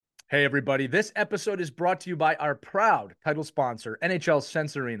Hey, everybody. This episode is brought to you by our proud title sponsor, NHL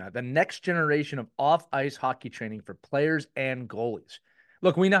Sense Arena, the next generation of off-ice hockey training for players and goalies.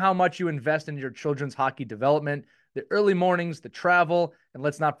 Look, we know how much you invest in your children's hockey development, the early mornings, the travel, and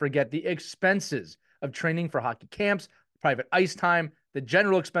let's not forget the expenses of training for hockey camps, private ice time, the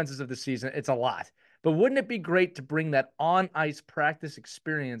general expenses of the season. It's a lot. But wouldn't it be great to bring that on-ice practice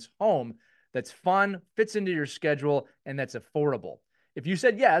experience home that's fun, fits into your schedule, and that's affordable? If you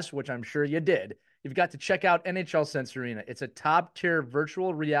said yes, which I'm sure you did, you've got to check out NHL Sense Arena. It's a top tier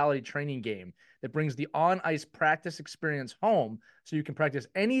virtual reality training game that brings the on ice practice experience home so you can practice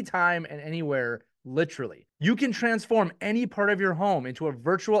anytime and anywhere, literally. You can transform any part of your home into a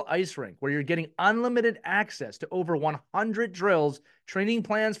virtual ice rink where you're getting unlimited access to over 100 drills, training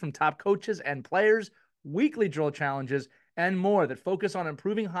plans from top coaches and players, weekly drill challenges, and more that focus on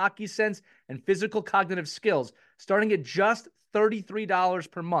improving hockey sense and physical cognitive skills, starting at just $33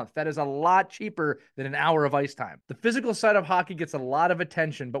 per month. That is a lot cheaper than an hour of ice time. The physical side of hockey gets a lot of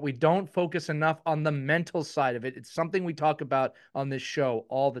attention, but we don't focus enough on the mental side of it. It's something we talk about on this show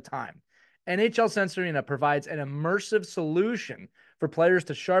all the time. NHL Sense Arena provides an immersive solution for players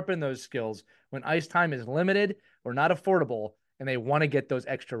to sharpen those skills when ice time is limited or not affordable and they want to get those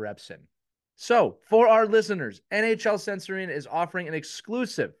extra reps in. So, for our listeners, NHL Sense Arena is offering an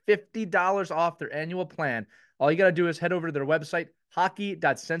exclusive $50 off their annual plan. All you got to do is head over to their website,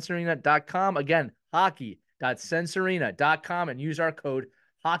 hockey.sensearena.com. Again, hockey.sensearena.com, and use our code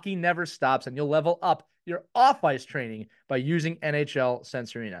Hockey Never Stops, and you'll level up your off-ice training by using NHL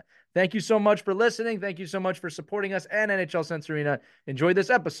Sense Arena. Thank you so much for listening. Thank you so much for supporting us and NHL Sense Arena. Enjoy this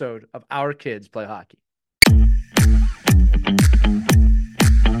episode of Our Kids Play Hockey.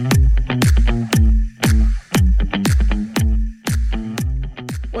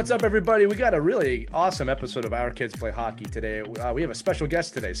 What's up, everybody? We got a really awesome episode of Our Kids Play Hockey today. We have a special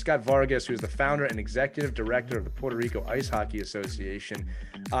guest today, Scott Vargas, who's the founder and executive director of the Puerto Rico Ice Hockey Association.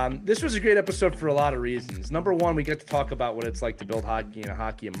 This was a great episode for a lot of reasons. Number one, we get to talk about what it's like to build hockey in a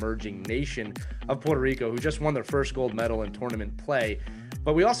hockey emerging nation of Puerto Rico, who just won their first gold medal in tournament play.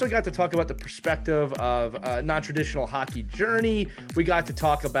 But we also got to talk about the perspective of a non-traditional hockey journey. We got to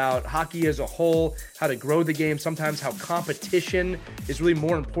talk about hockey as a whole, how to grow the game, sometimes how competition is really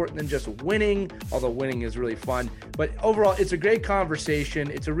more important than just winning, although winning is really fun. But overall, it's a great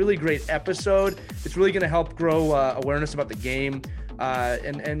conversation. It's a really great episode. It's really going to help grow awareness about the game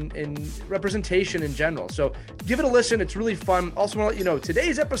and representation in general. So give it a listen. It's really fun. Also want to let you know,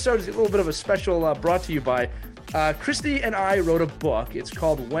 today's episode is a little bit of a special brought to you by Christy and I wrote a book. It's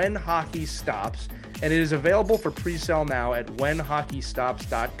called When Hockey Stops, and it is available for pre-sale now at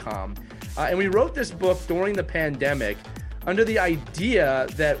whenhockeystops.com. And we wrote this book during the pandemic under the idea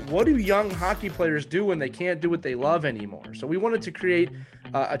that what do young hockey players do when they can't do what they love anymore? So we wanted to create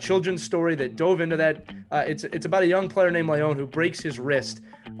a children's story that dove into that. It's about a young player named Leon who breaks his wrist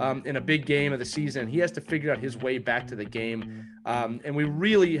in a big game of the season. He has to figure out his way back to the game. And we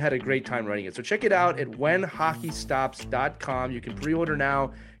really had a great time writing it. So check it out at whenhockeystops.com. You can pre-order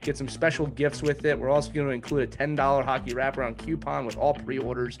now, get some special gifts with it. We're also going to include a $10 hockey wraparound coupon with all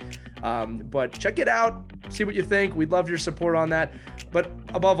pre-orders. But check it out. See what you think. We'd love your support on that. But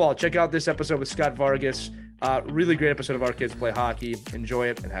above all, check out this episode with Scott Vargas. Really great episode of Our Kids Play Hockey. Enjoy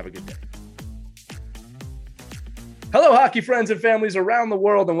it and have a good day. Hello, hockey friends and families around the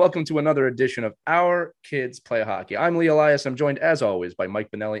world, and welcome to another edition of Our Kids Play Hockey. I'm Lee Elias. I'm joined, as always, by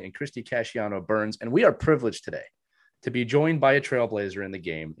Mike Benelli and Christy Casciano-Burns, and we are privileged today to be joined by a trailblazer in the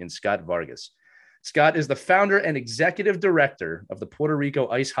game in Scott Vargas. Scott is the founder and executive director of the Puerto Rico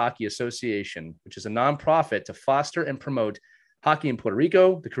Ice Hockey Association, which is a nonprofit to foster and promote hockey in Puerto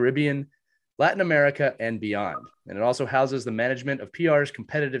Rico, the Caribbean, Latin America, and beyond. And it also houses the management of PR's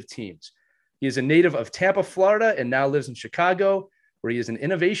competitive teams. He is a native of Tampa, Florida, and now lives in Chicago, where he is an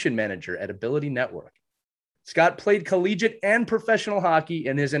innovation manager at Ability Network. Scott played collegiate and professional hockey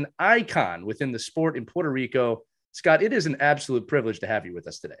and is an icon within the sport in Puerto Rico. Scott, it is an absolute privilege to have you with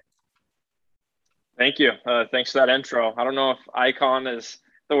us today. Thank you. Thanks for that intro. I don't know if icon is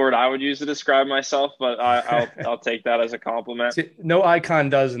the word I would use to describe myself, but I'll take that as a compliment. See, no icon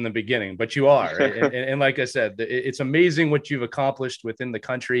does in the beginning, but you are. and like I said, it's amazing what you've accomplished within the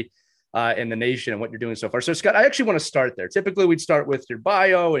country in the nation and what you're doing so far. So, Scott, I actually want to start there. Typically, we'd start with your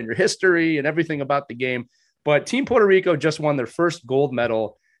bio and your history and everything about the game. But Team Puerto Rico just won their first gold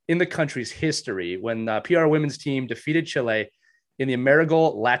medal in the country's history when PR women's team defeated Chile in the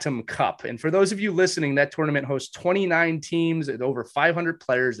Amerigol Latam Cup. And for those of you listening, that tournament hosts 29 teams and over 500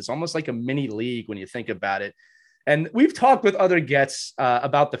 players. It's almost like a mini league when you think about it. And we've talked with other guests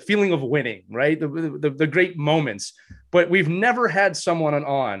about the feeling of winning, right? The great moments. But we've never had someone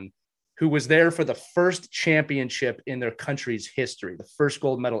on who was there for the first championship in their country's history, the first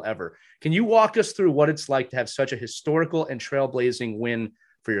gold medal ever. Can you walk us through what it's like to have such a historical and trailblazing win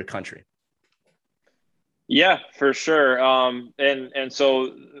for your country? Yeah, for sure. And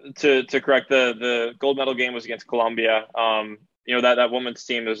so to correct, the gold medal game was against Colombia. That women's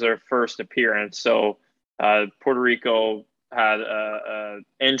team was their first appearance. So Puerto Rico had a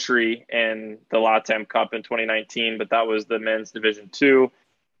entry in the LATAM Cup in 2019, but that was the men's Division II.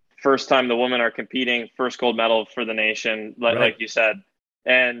 First time the women are competing, first gold medal for the nation, like you said.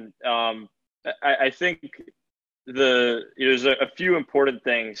 And I think there's a few important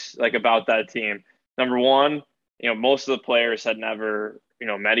things like about that team. Number one, most of the players had never,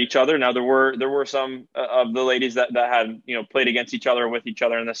 met each other. Now there were some of the ladies that had, played against each other, with each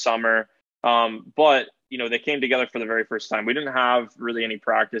other in the summer. But, they came together for the very first time. We didn't have really any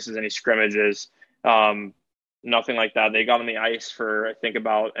practices, any scrimmages, nothing like that. They got on the ice for, I think,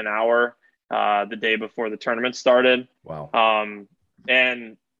 about an hour the day before the tournament started. Wow.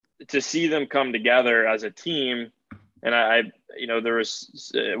 And to see them come together as a team, and there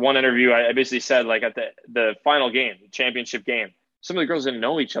was one interview I basically said, like, at the final game, the championship game, some of the girls didn't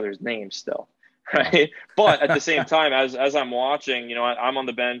know each other's names still, right? Wow. But at the same time, as I'm watching, I'm on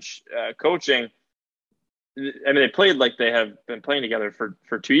the bench coaching. I mean, they played like they have been playing together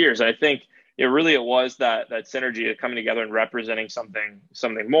for 2 years. And I think it was that synergy of coming together and representing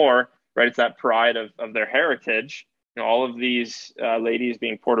something more, right? It's that pride of their heritage. All of these ladies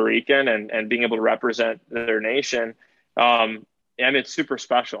being Puerto Rican and being able to represent their nation. And it's super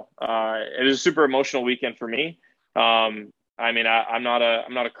special. It was a super emotional weekend for me. I'm not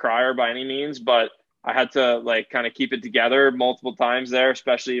a crier by any means, but I had to kind of keep it together multiple times there,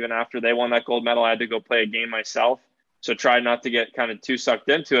 especially even after they won that gold medal. I had to go play a game myself. So tried not to get kind of too sucked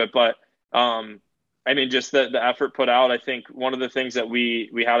into it. But just the effort put out. I think one of the things that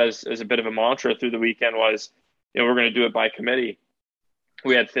we had as a bit of a mantra through the weekend was, we're going to do it by committee.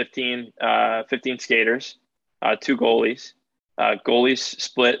 We had 15 skaters, 2 goalies. Goalies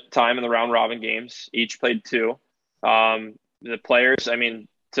split time in the round robin games. Each played 2. The players,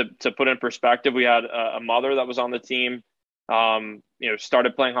 to put in perspective, we had a mother that was on the team,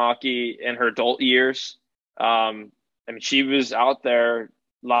 started playing hockey in her adult years. She was out there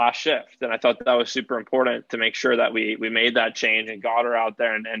last shift. And I thought that was super important to make sure that we made that change and got her out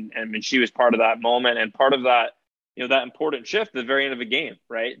there. And she was part of that moment and part of that, that important shift at the very end of a game,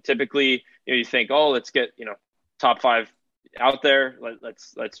 right? Typically, you think, oh, let's get, top 5 out there.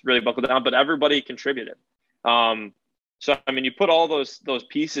 Let's really buckle down, but everybody contributed. So, you put all those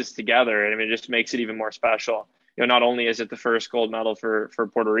pieces together and it just makes it even more special. Not only is it the first gold medal for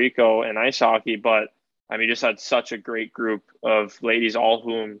Puerto Rico in ice hockey, but you just had such a great group of ladies, all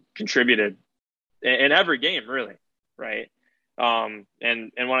whom contributed in every game, really, right? And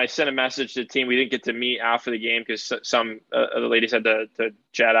when I sent a message to the team, we didn't get to meet after the game because some of the ladies had to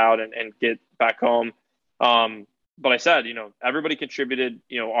jet out and get back home. But I said, everybody contributed.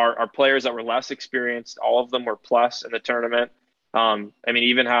 Our players that were less experienced, all of them were plus in the tournament.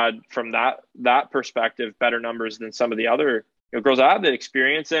 Even had from that perspective better numbers than some of the other girls that had the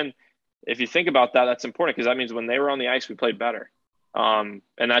experience. And if you think about that, that's important because that means when they were on the ice, we played better. And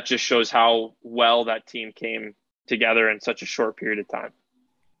that just shows how well that team came together in such a short period of time.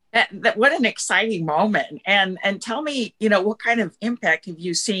 What an exciting moment. And tell me, what kind of impact have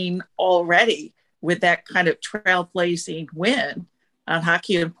you seen already with that kind of trailblazing win on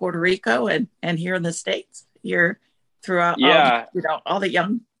hockey in Puerto Rico and here in the States, here throughout all the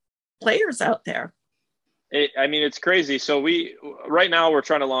young players out there? It's crazy. So right now we're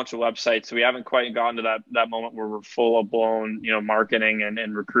trying to launch a website. So we haven't quite gotten to that moment where we're full of blown, marketing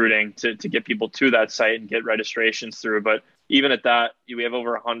and recruiting to get people to that site and get registrations through. But even at that, we have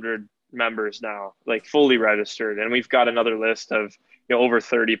over 100 members now, like fully registered. And we've got another list of, over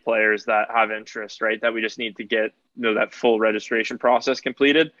 30 players that have interest, right? That we just need to get, that full registration process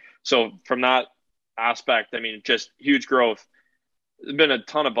completed. So from that aspect, just huge growth. There's been a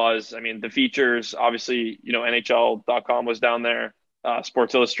ton of buzz. The features, obviously, NHL.com was down there,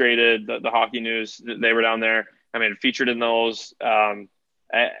 Sports Illustrated, the Hockey News, they were down there. Featured in those.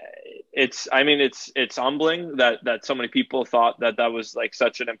 It's humbling that so many people thought that was like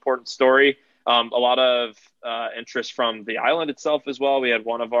such an important story. A lot of interest from the island itself as well. We had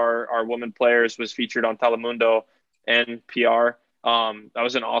one of our women players was featured on Telemundo and PR. That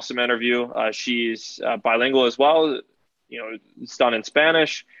was an awesome interview. She's bilingual as well. It's done in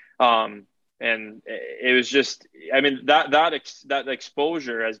Spanish. And it was just, that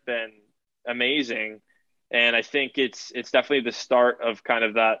exposure has been amazing. And I think it's definitely the start of kind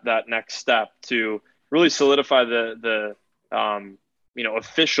of that next step to really solidify the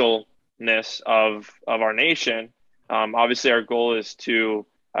official of our nation. Obviously, our goal is to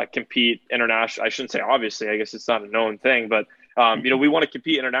compete internationally. I shouldn't say obviously. I guess it's not a known thing, but we want to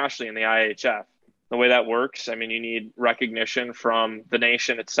compete internationally in the IHF. The way that works, I mean, you need recognition from the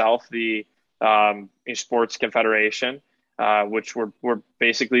nation itself, the Sports Confederation, which we're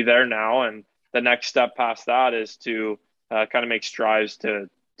basically there now. And the next step past that is to kind of make strides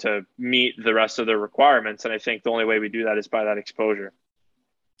to meet the rest of their requirements. And I think the only way we do that is by that exposure.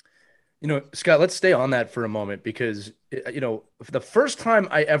 Scott, let's stay on that for a moment because, the first time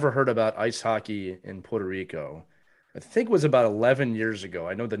I ever heard about ice hockey in Puerto Rico, I think was about 11 years ago.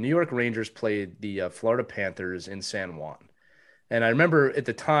 I know the New York Rangers played the Florida Panthers in San Juan. And I remember at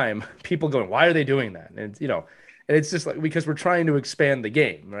the time people going, why are they doing that? And, and it's just like, because we're trying to expand the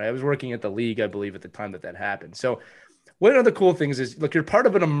game, right? I was working at the league, I believe, at the time that happened. So one of the cool things is, look, you're part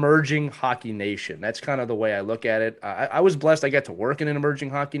of an emerging hockey nation. That's kind of the way I look at it. I was blessed. I got to work in an emerging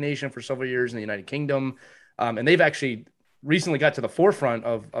hockey nation for several years in the United Kingdom. And they've actually recently got to the forefront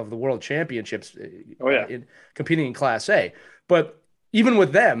of the world championships competing in Class A. But even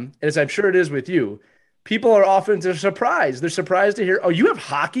with them, as I'm sure it is with you, people are often surprised. They're surprised to hear, oh, you have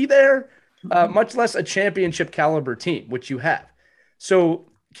hockey there? Much less a championship caliber team, which you have. So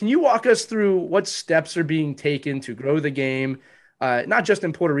can you walk us through what steps are being taken to grow the game, not just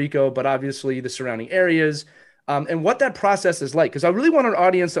in Puerto Rico, but obviously the surrounding areas, and what that process is like? Because I really want our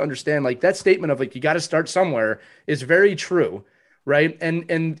audience to understand, like, that statement of, like, you got to start somewhere is very true, right? And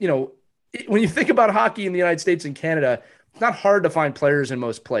when you think about hockey in the United States and Canada, it's not hard to find players in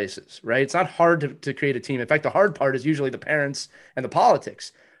most places, right? It's not hard to create a team. In fact, the hard part is usually the parents and the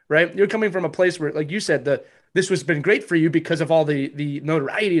politics, right? You're coming from a place where, like you said, this has been great for you because of all the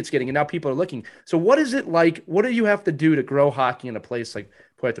notoriety it's getting, and now people are looking. So what is it like? What do you have to do to grow hockey in a place like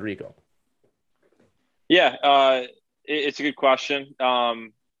Puerto Rico? Yeah, it's a good question.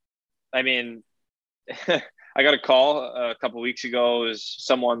 I mean, I got a call a couple of weeks ago. It was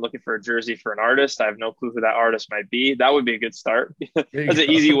someone looking for a jersey for an artist. I have no clue who that artist might be. That would be a good start. That's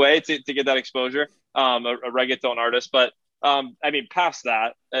an easy way to get that exposure, a reggaeton artist. But I mean, past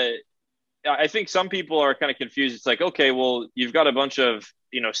that, I think some people are kind of confused. It's like, okay, well, you've got a bunch of,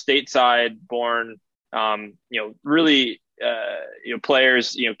 stateside born, really,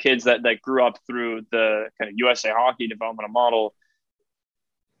 players, kids that grew up through the kind of USA Hockey developmental model.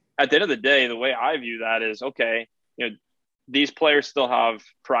 At the end of the day, the way I view that is, okay, these players still have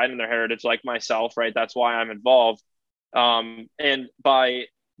pride in their heritage, like myself, right? That's why I'm involved. And by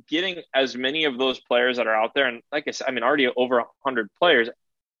getting as many of those players that are out there, and like I said, I mean, already over 100 players,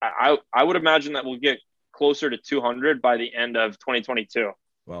 I would imagine that we'll get closer to 200 by the end of 2022.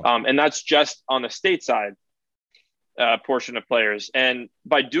 Wow. And that's just on the stateside portion of players. And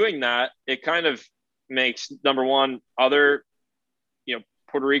by doing that, it kind of makes, number one, other,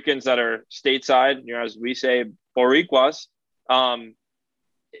 Puerto Ricans that are stateside, as we say, Boricuas,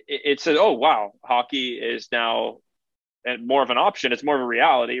 it says, oh, wow, hockey is now more of an option. It's more of a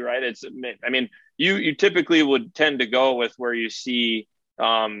reality, right? You typically would tend to go with where you see,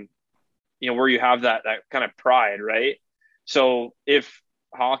 where you have that kind of pride, right? So if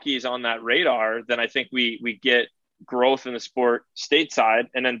hockey is on that radar, then I think we get growth in the sport stateside,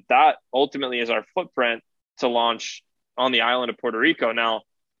 and then that ultimately is our footprint to launch on the island of Puerto Rico. Now,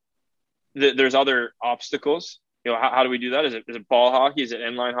 there's other obstacles. How do we do that? Is it ball hockey? Is it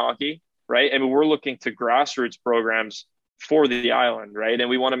inline hockey? Right? I mean, we're looking to grassroots programs for the island, right? And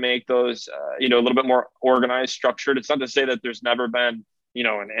we want to make those, a little bit more organized, structured. It's not to say that there's never been,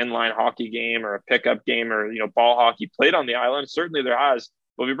 an inline hockey game or a pickup game or, ball hockey played on the island. Certainly there has,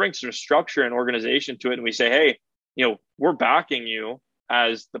 but we bring some structure and organization to it. And we say, hey, we're backing you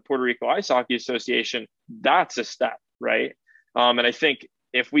as the Puerto Rico Ice Hockey Association. That's a step, right? And I think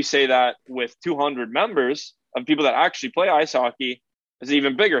if we say that with 200 members of people that actually play ice hockey, is an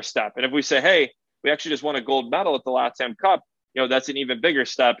even bigger step. And if we say, hey, we actually just won a gold medal at the LATAM Cup, that's an even bigger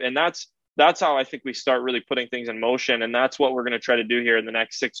step. And that's how I think we start really putting things in motion. And that's what we're going to try to do here in the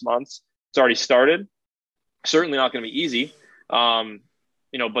next 6 months. It's already started. Certainly not going to be easy,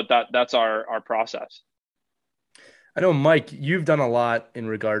 but that's our process. I know, Mike, you've done a lot in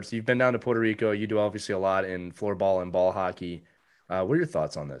regards. You've been down to Puerto Rico. You do obviously a lot in floorball and ball hockey. What are your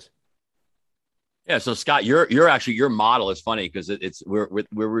thoughts on this? Yeah, so Scott, your model is funny because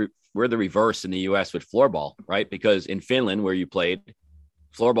we're the reverse in the U.S. with floorball, right? Because in Finland, where you played,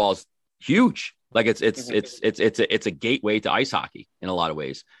 floorball is huge. Like it's a gateway to ice hockey in a lot of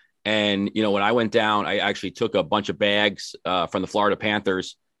ways. And when I went down, I actually took a bunch of bags from the Florida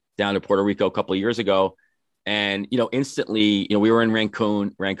Panthers down to Puerto Rico a couple of years ago. And, instantly, we were in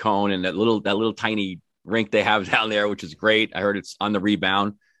Rancon and that little tiny rink they have down there, which is great. I heard it's on the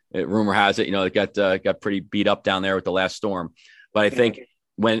rebound. rumor has it, it got pretty beat up down there with the last storm. But I think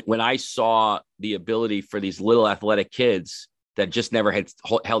when I saw the ability for these little athletic kids that just never had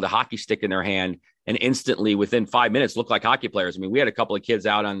held a hockey stick in their hand and instantly within 5 minutes looked like hockey players. I mean, we had a couple of kids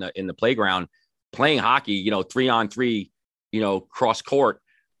out in the playground playing hockey, 3-on-3, cross court.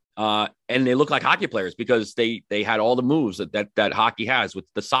 And they look like hockey players because they had all the moves that hockey has, with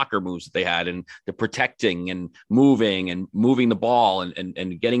the soccer moves that they had, and the protecting and moving the ball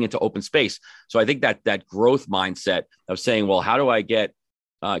and getting into open space. So I think that growth mindset of saying, well, how do I get,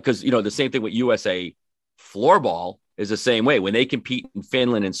 because, the same thing with USA floorball is the same way. When they compete in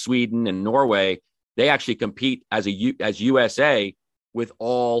Finland and Sweden and Norway, they actually compete as USA with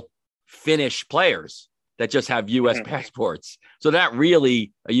all Finnish players that just have U.S. passports. So not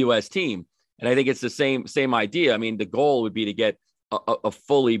really a U.S. team. And I think it's the same idea. I mean, the goal would be to get a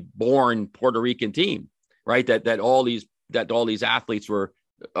fully born Puerto Rican team, right? That all these athletes were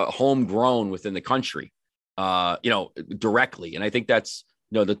homegrown within the country, directly. And I think that's,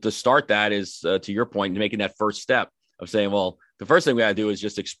 to start that is, to your point, making that first step of saying, well, the first thing we got to do is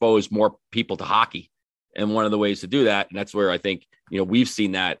just expose more people to hockey. And one of the ways to do that, and that's where I think, we've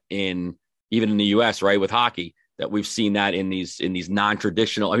seen that even in the U.S., right, with hockey, that we've seen that in these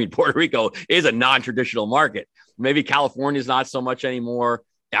non-traditional. I mean, Puerto Rico is a non-traditional market. Maybe California is not so much anymore.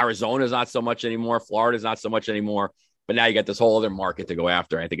 Arizona is not so much anymore. Florida is not so much anymore. But now you got this whole other market to go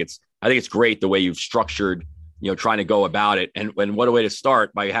after. I think it's great the way you've structured, trying to go about it. And what a way to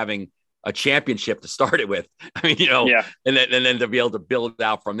start, by having a championship to start it with. I mean, and then to be able to build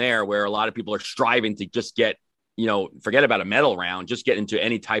out from there, where a lot of people are striving to just get, forget about a medal round, just get into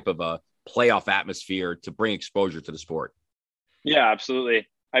any type of a playoff atmosphere to bring exposure to the sport. Yeah, absolutely.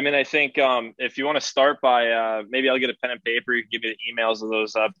 I mean, I think if you want to start by maybe I'll get a pen and paper. You can give me the emails of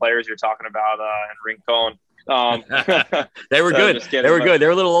those players you're talking about and Rincon. They were good. They were good. They're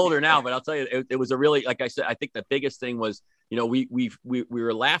a little older now, but I'll tell you, it was a really, like I said, I think the biggest thing was, we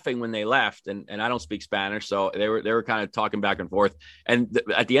were laughing when they left, and I don't speak Spanish, so they were kind of talking back and forth. And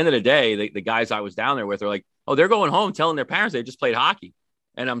at the end of the day, the guys I was down there with are like, oh, they're going home telling their parents they just played hockey,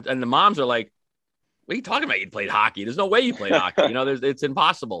 and the moms are like, what are you talking about? You played hockey? There's no way you played hockey. It's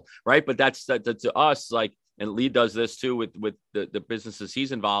impossible, right? But that's to us, like, and Lee does this too with the businesses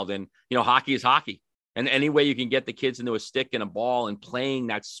he's involved in. Hockey is hockey. And any way you can get the kids into a stick and a ball and playing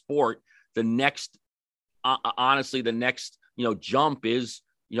that sport, the next jump is,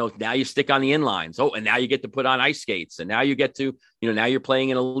 now you stick on the inlines. Oh, and now you get to put on ice skates. And now you get to, now you're playing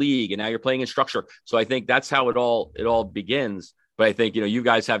in a league, and now you're playing in structure. So I think that's how it all begins. But I think, you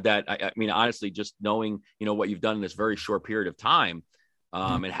guys have that. I mean, honestly, just knowing, what you've done in this very short period of time,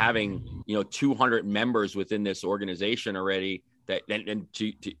 and having, 200 members within this organization already, that, and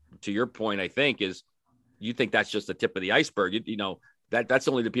to your point, I think is, you think that's just the tip of the iceberg. That's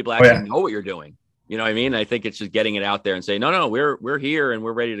only the people that actually know what you're doing. You know what I mean? I think it's just getting it out there and saying, no, we're here and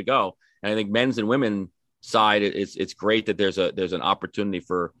we're ready to go. And I think men's and women's side, it's great that there's an opportunity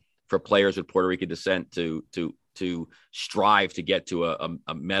for players with Puerto Rican descent to strive to get to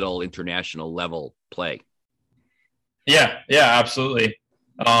a medal international level play. Yeah, absolutely.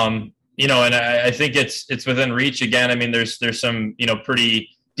 And I think it's within reach again. I mean, there's some, pretty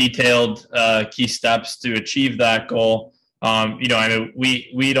detailed key steps to achieve that goal. I mean,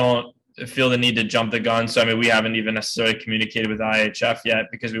 we don't feel the need to jump the gun. So, I mean, we haven't even necessarily communicated with IHF yet,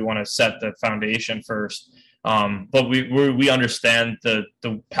 because we want to set the foundation first. But we understand the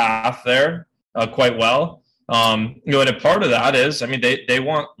path there quite well. And a part of that is, I mean, they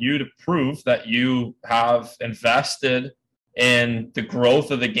want you to prove that you have invested in the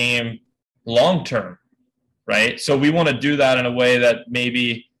growth of the game long-term, right? So we want to do that in a way that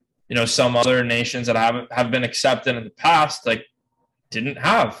maybe, some other nations that have been accepted in the past, like, didn't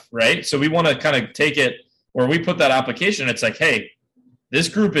have, right? So we want to kind of take it where we put that application. It's like, hey, this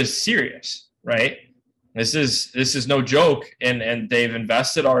group is serious, right? This is no joke. And they've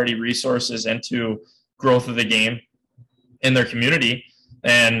invested already resources into growth of the game in their community.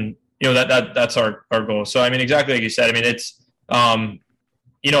 And, that's our goal. So, I mean, exactly like you said, I mean, it's, and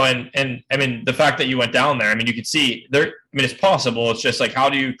I mean, the fact that you went down there, I mean, you could see there, I mean, it's possible. It's just like, how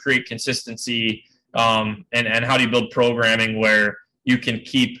do you create consistency, and how do you build programming where you can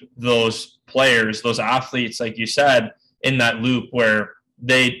keep those players, those athletes, like you said, in that loop where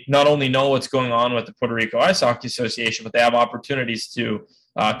they not only know what's going on with the Puerto Rico Ice Hockey Association, but they have opportunities to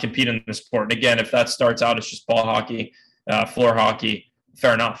compete in the sport. And again, if that starts out as just ball hockey, floor hockey,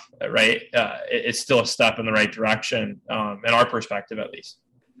 fair enough, right? It's still a step in the right direction, in our perspective, at least.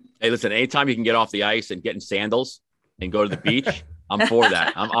 Hey, listen, anytime you can get off the ice and get in sandals and go to the beach, I'm for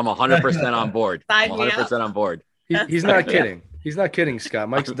that. I'm 100% on board. I'm 100% on board. He's not kidding. He's not kidding, Scott.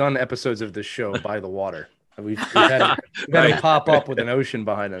 Mike's done episodes of this show by the water. We've had him pop up with an ocean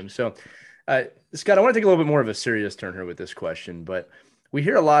behind him. So, Scott, I want to take a little bit more of a serious turn here with this question, but we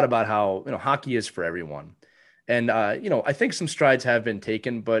hear a lot about how, hockey is for everyone. And, I think some strides have been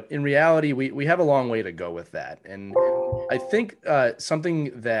taken, but in reality, we have a long way to go with that. And I think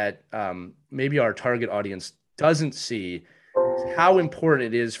something that maybe our target audience doesn't see is how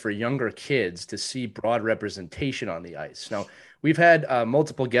important it is for younger kids to see broad representation on the ice. Now, we've had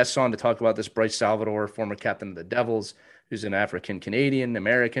multiple guests on to talk about this. Bryce Salvador, former captain of the Devils, who's an African-Canadian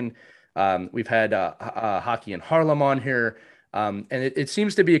American. We've had Hockey in Harlem on here. And it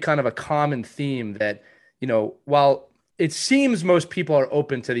seems to be a kind of a common theme that, while it seems most people are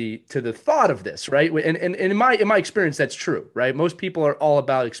open to the thought of this, right? And in my experience, that's true, right? Most people are all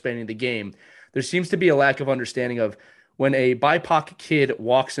about expanding the game. There seems to be a lack of understanding of when a BIPOC kid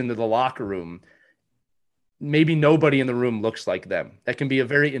walks into the locker room, maybe nobody in the room looks like them. That can be a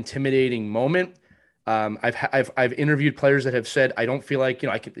very intimidating moment. I've interviewed players that have said, I don't feel like,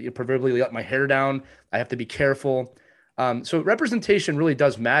 I could proverbially let my hair down. I have to be careful. So representation really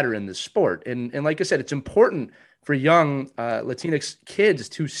does matter in this sport. And like I said, it's important for young Latinx kids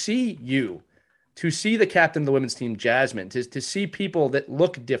to see you, to see the captain of the women's team, Jasmine, to see people that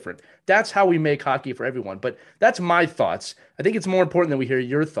look different. That's how we make hockey for everyone. But that's my thoughts. I think it's more important that we hear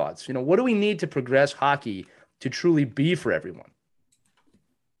your thoughts. What do we need to progress hockey to truly be for everyone?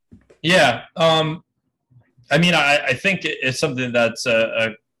 Yeah. I think it's something that's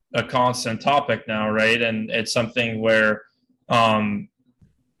a constant topic now, right? And it's something where,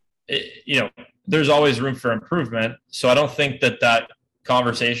 there's always room for improvement. So I don't think that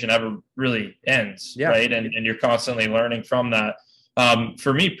conversation ever really ends, right? And you're constantly learning from that.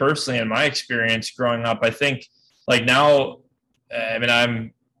 For me personally, in my experience growing up, I think like now,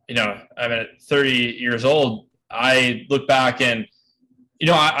 I'm at 30 years old. I look back and,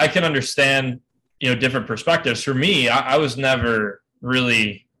 I can understand, different perspectives. For me, I was never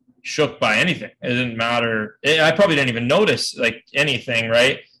really shook by anything. It didn't matter. I probably didn't even notice like anything,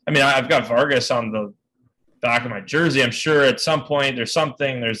 right? I've got Vargas on the back of my jersey. I'm sure at some point there's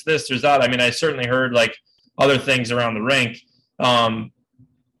something, there's this, there's that. I certainly heard like other things around the rink. At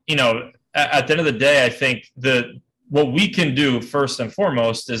the end of the day, I think what we can do first and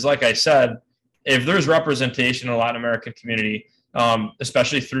foremost is, like I said, if there's representation in the Latin American community,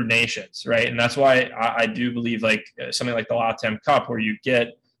 especially through nations, right? And that's why I do believe like something like the LATAM Cup, where you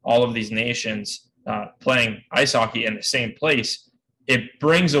get all of these nations playing ice hockey in the same place, it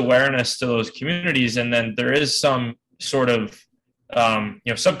brings awareness to those communities. And then there is some sort of,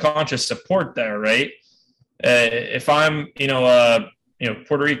 subconscious support there, right? If I'm,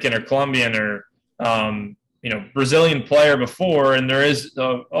 Puerto Rican or Colombian or, Brazilian player before, and there is,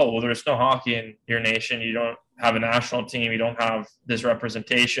 there's no hockey in your nation. You don't have a national team. You don't have this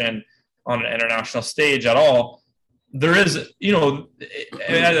representation on an international stage at all. There is,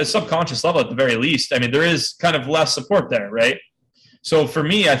 at a subconscious level, at the very least, there is kind of less support there, right? So for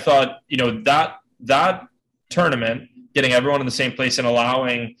me, I thought, that tournament, getting everyone in the same place and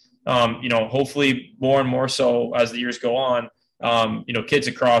allowing, hopefully more and more so as the years go on, kids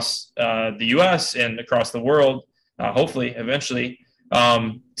across the U.S. and across the world, hopefully eventually,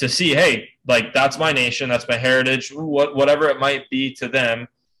 to see, hey, like that's my nation, that's my heritage, whatever it might be to them.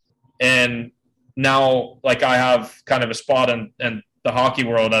 And now, like I have kind of a spot in the hockey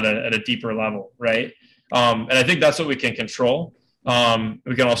world at a deeper level, right? And I think that's what we can control.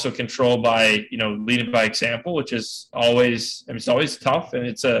 We can also control by, leading by example, which is always, it's always tough, and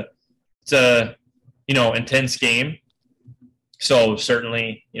it's a intense game. So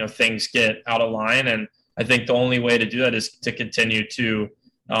certainly, things get out of line, and I think the only way to do that is to continue to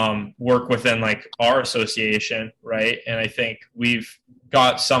work within like our association, right? And I think we've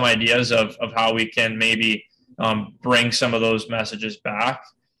got some ideas of how we can maybe bring some of those messages back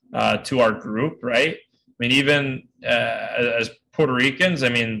to our group, right? Even as Puerto Ricans,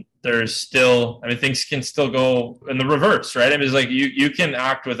 there's still, things can still go in the reverse, right? It's like you can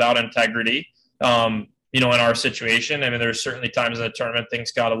act without integrity, in our situation. There's certainly times in the tournament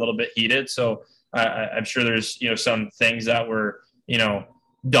things got a little bit heated. So I'm sure there's, some things that were,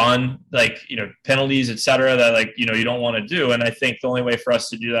 done, like, penalties, et cetera, that like, you don't want to do. And I think the only way for us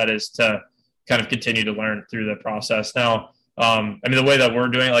to do that is to kind of continue to learn through the process. Now, the way that we're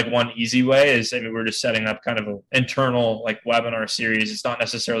doing it, like one easy way is, we're just setting up kind of an internal like webinar series. It's not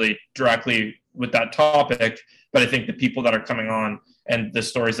necessarily directly with that topic, but I think the people that are coming on and the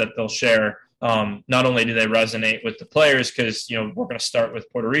stories that they'll share, not only do they resonate with the players, because, we're going to start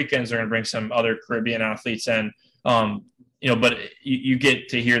with Puerto Ricans, we're going to bring some other Caribbean athletes in, but you get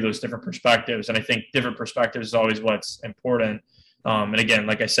to hear those different perspectives. And I think different perspectives is always what's important. And again,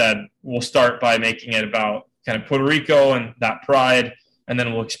 like I said, we'll start by making it about kind of Puerto Rico and that pride, and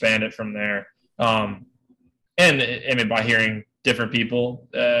then we'll expand it from there. And I mean, by hearing different people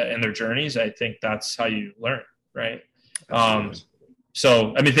and their journeys, I think that's how you learn, right?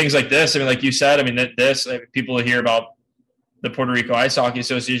 So, I mean, things like this, I mean, like you said, I mean, people hear about the Puerto Rico Ice Hockey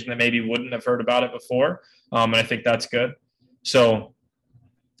Association that maybe wouldn't have heard about it before. And I think that's good. So,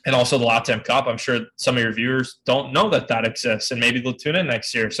 and also the LATAM Cup, I'm sure some of your viewers don't know that exists, and maybe they'll tune in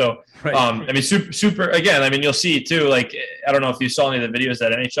next year. So, right. I mean, super, again, I mean, you'll see too, like, I don't know if you saw any of the videos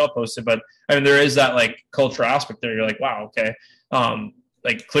that NHL posted, but I mean, there is that like cultural aspect there. You're like, wow, okay.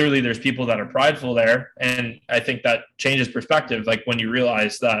 Like clearly there's people that are prideful there. And I think that changes perspective. Like when you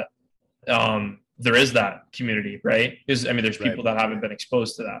realize that, there is that community, right? Because I mean, there's people that haven't been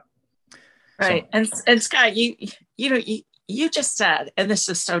exposed to that. Right. So. And Scott, you just said, and this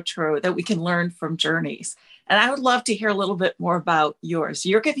is so true, that we can learn from journeys. And I would love to hear a little bit more about yours.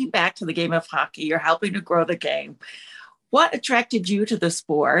 You're giving back to the game of hockey. You're helping to grow the game. What attracted you to the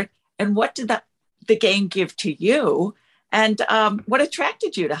sport, and what did the game give to you? And what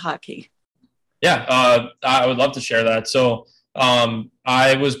attracted you to hockey? Yeah, I would love to share that. So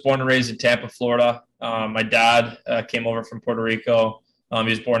I was born and raised in Tampa, Florida. My dad came over from Puerto Rico. He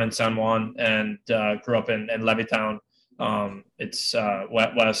was born in San Juan and grew up in Levittown. It's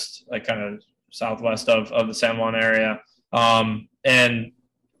west, like kind of southwest of the San Juan area. And,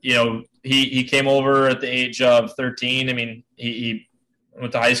 he came over at the age of 13. I mean, he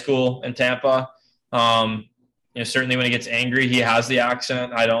went to high school in Tampa. Certainly when he gets angry, he has the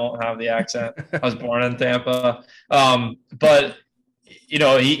accent. I don't have the accent. I was born in Tampa. But,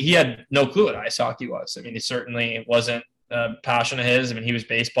 he had no clue what ice hockey was. I mean, he certainly wasn't a passion of his. I mean, he was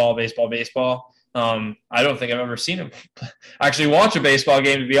baseball. I don't think I've ever seen him actually watch a baseball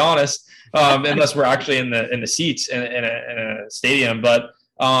game, to be honest, unless we're actually in the seats in a stadium. But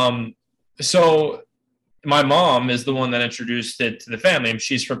so my mom is the one that introduced it to the family.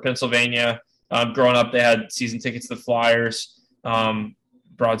 She's from Pennsylvania. Growing up, they had season tickets to the Flyers,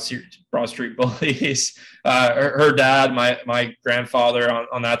 Broad Street Bullies. Her dad, my grandfather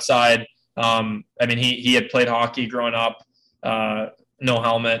on that side. I mean, he had played hockey growing up. No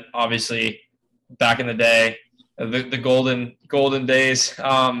helmet, obviously, back in the day, the golden days.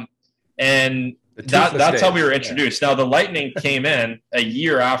 And that's how we were introduced. Yeah. Now the Lightning came in a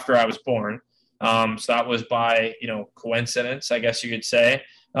year after I was born. So that was by, coincidence, I guess you could say.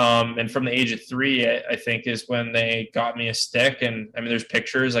 And from the age of 3, I think is when they got me a stick. And I mean, there's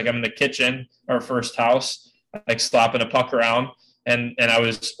pictures, like I'm in the kitchen, our first house, like slapping a puck around, and I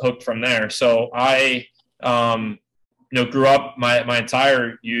was hooked from there. So I, grew up my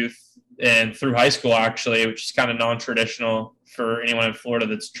entire youth and through high school, actually, which is kind of non-traditional for anyone in Florida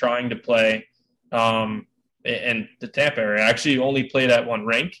that's trying to play in the Tampa area. I actually only played at one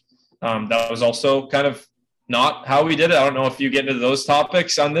rink. That was also kind of not how we did it. I don't know if you get into those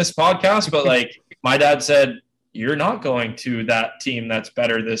topics on this podcast, but like my dad said, you're not going to that team that's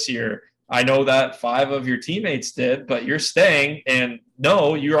better this year. I know that 5 of your teammates did, but you're staying, and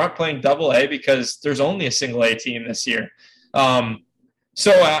no, you aren't playing AA because there's only a single A team this year.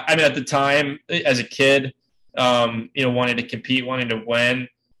 So, I mean, at the time as a kid, wanting to compete, wanting to win,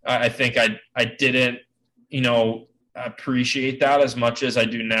 I think I didn't, appreciate that as much as I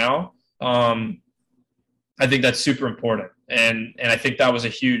do now. I think that's super important. And I think that was a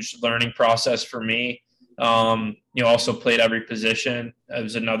huge learning process for me. Also played every position. It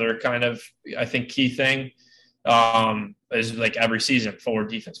was another kind of, I think, key thing, is like every season, forward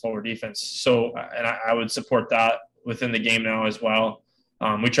defense. So, and I would support that within the game now as well.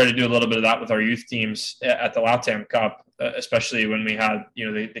 We try to do a little bit of that with our youth teams at the LATAM Cup, especially when we had,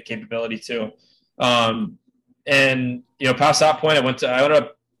 the capability to. And past that point, I ended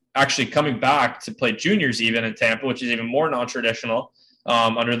up actually coming back to play juniors even in Tampa, which is even more non-traditional,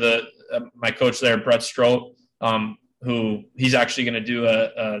 under my coach there, Brett Stroh, who he's actually going to do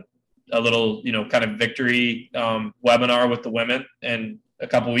a little, kind of victory webinar with the women in a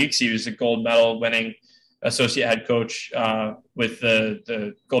couple weeks. He was a gold medal winning associate head coach with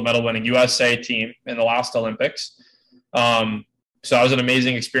the gold medal winning USA team in the last Olympics. So that was an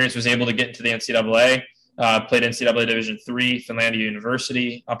amazing experience. Was able to get into the NCAA. Played NCAA Division III, Finlandia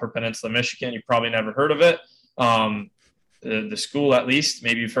University, Upper Peninsula, Michigan. You probably never heard of it. The school, at least,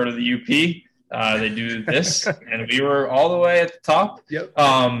 maybe you've heard of the UP. They do this, and we were all the way at the top. Yep.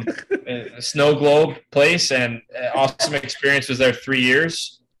 A snow globe place, and awesome experience. Was there 3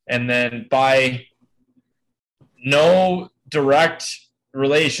 years, and then by no direct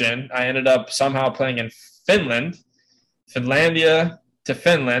relation, I ended up somehow playing in Finland Finlandia to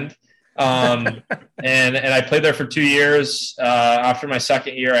Finland. And I played there for 2 years. After my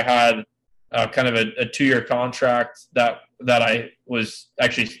second year, I had kind of a 2-year contract that I was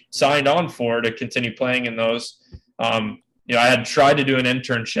actually signed on for to continue playing in those. I had tried to do an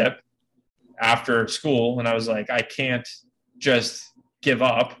internship after school, and I was like, I can't just give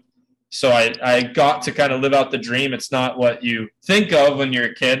up. So I got to kind of live out the dream. It's not what you think of when you're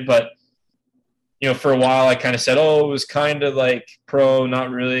a kid, but for a while I kind of said, oh, it was kind of like pro, not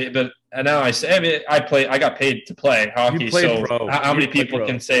really. But now I say, I mean, I got paid to play hockey. So pro. How many people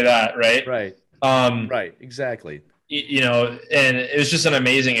can say that, right? Right. Right. Exactly. And it was just an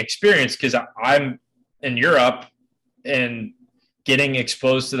amazing experience because I'm in Europe and getting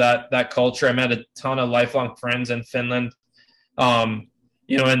exposed to that culture. I met a ton of lifelong friends in Finland. And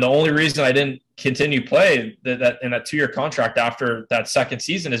the only reason I didn't continue play that in that 2-year contract after that second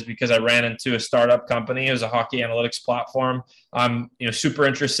season is because I ran into a startup company. It was a hockey analytics platform. I'm super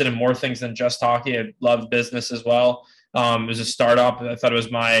interested in more things than just hockey. I love business as well. It was a startup. I thought it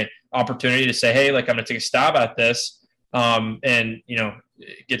was my opportunity to say, hey, like I'm going to take a stab at this and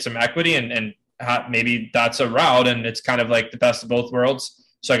get some equity and maybe that's a route. And it's kind of like the best of both worlds.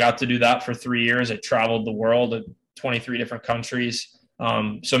 So I got to do that for 3 years. I traveled the world in 23 different countries.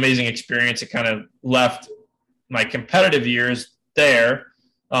 So amazing experience. It kind of left my competitive years there,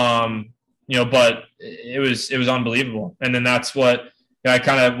 but it was unbelievable. And then that's what I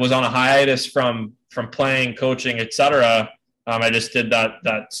kind of was on a hiatus from playing, coaching, et cetera. I just did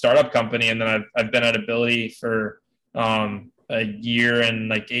that startup company, and then I've been at Ability for a year and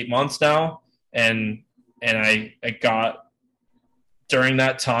like 8 months now, and I got during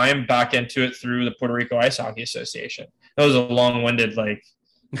that time back into it through the Puerto Rico Ice Hockey Association. That was a long-winded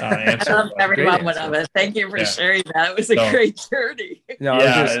answer. I love every moment of it. Thank you for sharing that. It was a great journey. No,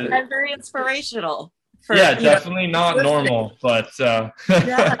 and very inspirational. Definitely not normal, but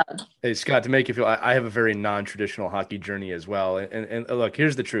yeah. Hey, Scott, to make you feel, I have a very non-traditional hockey journey as well. And look,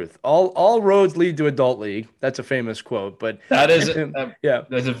 here's the truth: all roads lead to adult league. That's a famous quote, but that is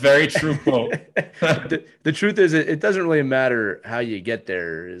that's a very true quote. The truth is, it doesn't really matter how you get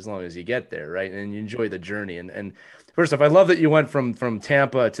there as long as you get there, right? And you enjoy the journey. And first off, I love that you went from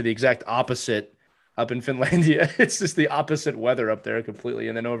Tampa to the exact opposite up in Finlandia. It's just the opposite weather up there completely,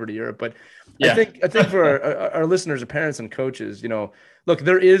 and then over to Europe. But yeah. I think for our listeners, our parents and coaches, look,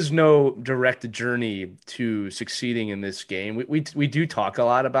 there is no direct journey to succeeding in this game. We do talk a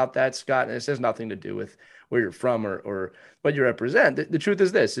lot about that, Scott, and this has nothing to do with where you're from or what you represent. The truth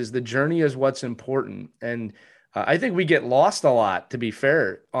is the journey is what's important. And I think we get lost a lot, to be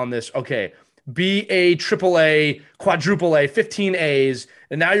fair, on this. Okay, be a triple A, quadruple A, 15 A's,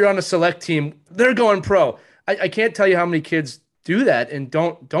 and now you're on a select team. They're going pro. I can't tell you how many kids do that and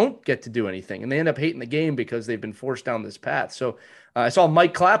don't get to do anything, and they end up hating the game because they've been forced down this path. So I saw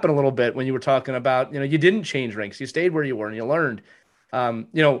Mike clapping a little bit when you were talking about, you didn't change ranks. You stayed where you were and you learned,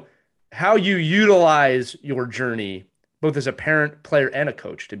 how you utilize your journey, both as a parent, player, and a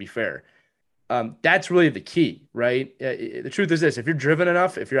coach, to be fair. That's really the key, right? The truth is this: if you're driven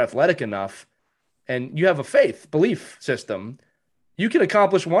enough, if you're athletic enough, and you have a belief system, you can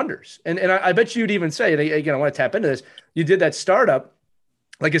accomplish wonders. And I bet you'd even say, and again, I want to tap into this, you did that startup.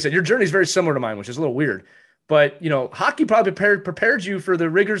 Like I said, your journey is very similar to mine, which is a little weird. But, hockey probably prepared you for the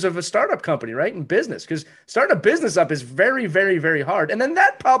rigors of a startup company, right? In business, because starting a business up is very, very, very hard. And then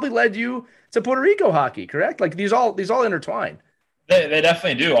that probably led you to Puerto Rico hockey, correct? Like these all intertwine. They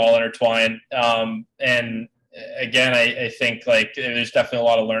definitely do all intertwine. And again, I think there's definitely a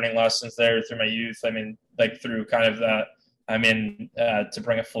lot of learning lessons there through my youth. I mean, through kind of that, to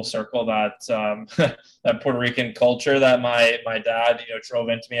bring it full circle, that that Puerto Rican culture that my dad, drove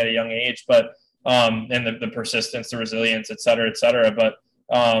into me at a young age, but and the persistence, the resilience, et cetera, et cetera. But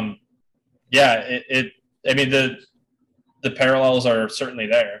the parallels are certainly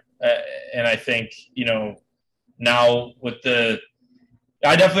there. And I think, now with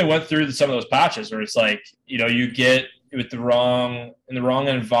I definitely went through some of those patches where it's like, you get with in the wrong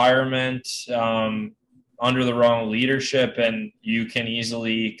environment, under the wrong leadership, and you can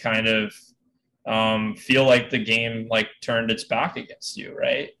easily kind of feel like the game turned its back against you,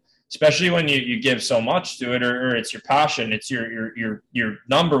 right? Especially when you give so much to it, or it's your passion, it's your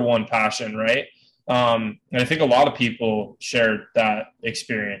number one passion, right? And I think a lot of people shared that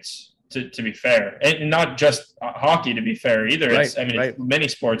experience. To be fair, and not just hockey, to be fair either. Right, it's many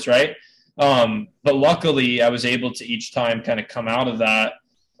sports, right? But luckily I was able to each time kind of come out of that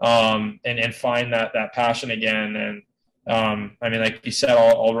and find that passion again. And like you said,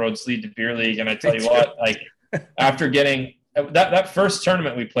 all roads lead to beer league. And I tell you what, after getting that first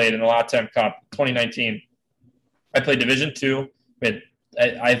tournament we played in the LATAM Cup 2019, I played Division II. We had,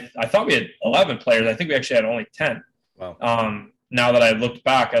 I thought we had 11 players. I think we actually had only 10. Wow. Now that I looked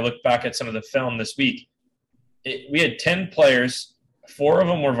back at some of the film this week. We had 10 players. 4 of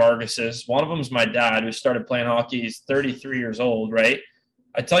them were Vargas's. One of them is my dad, who started playing hockey. He's 33 years old, right?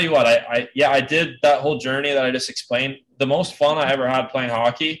 I tell you what, I did that whole journey that I just explained. The most fun I ever had playing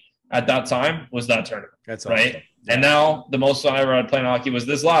hockey at that time was that tournament. That's right. Awesome. Yeah. And now the most fun I ever had playing hockey was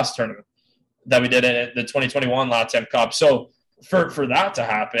this last tournament that we did at the 2021 LATAM Cup. So for that to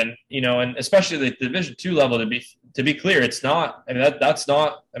happen, and especially the Division II level, to be clear, it's not. I mean, it's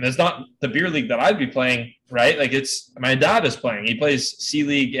not the beer league that I'd be playing, right? Like, it's my dad is playing. He plays C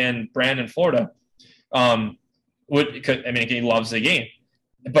League in Brandon, Florida. He loves the game.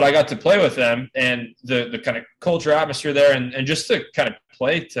 But I got to play with them, and the kind of culture, atmosphere there, and just to kind of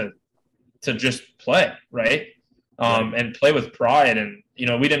play to just play, right? And play with pride. And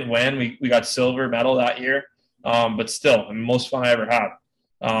we didn't win. We got silver medal that year, but still, the most fun I ever had.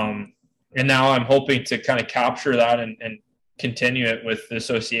 And now I'm hoping to kind of capture that and continue it with the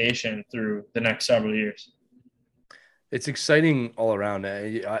association through the next several years. It's exciting all around.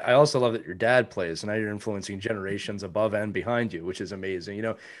 I also love that your dad plays, and now you're influencing generations above and behind you, which is amazing.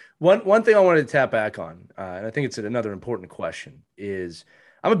 One thing I wanted to tap back on, and I think it's another important question, is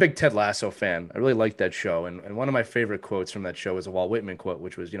I'm a big Ted Lasso fan. I really like that show. And one of my favorite quotes from that show is a Walt Whitman quote,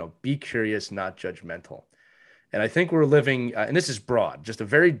 which was, be curious, not judgmental. And I think we're living, and this is broad, just a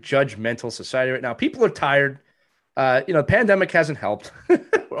very judgmental society right now. People are tired. The pandemic hasn't helped.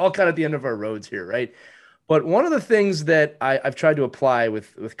 We're all kind of at the end of our roads here, right? But one of the things that I've tried to apply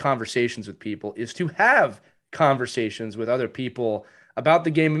with conversations with people is to have conversations with other people about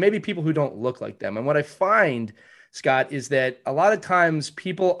the game, and maybe people who don't look like them. And what I find, Scott, is that a lot of times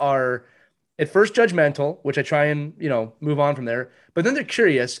people are at first judgmental, which I try and, move on from there, but then they're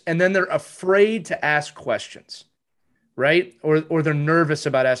curious, and then they're afraid to ask questions, right? Or they're nervous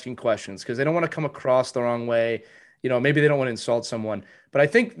about asking questions because they don't want to come across the wrong way. Maybe they don't want to insult someone. But I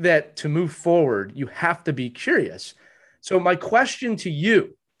think that to move forward, you have to be curious. So my question to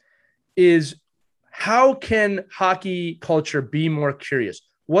you is, how can hockey culture be more curious?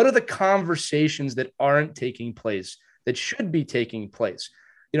 What are the conversations that aren't taking place that should be taking place?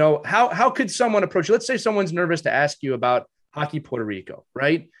 How could someone approach you? Let's say someone's nervous to ask you about Hockey Puerto Rico,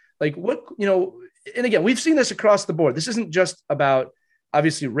 right? Like what, and again, we've seen this across the board. This isn't just about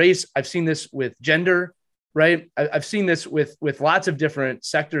obviously race. I've seen this with gender, right? I've seen this with lots of different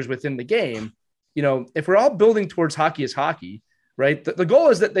sectors within the game. If we're all building towards hockey as hockey, right? The goal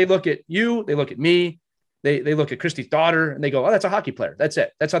is that they look at you, they look at me, they look at Christy's daughter, and they go, oh, that's a hockey player. That's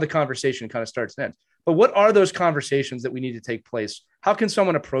it. That's how the conversation kind of starts and ends. But what are those conversations that we need to take place? How can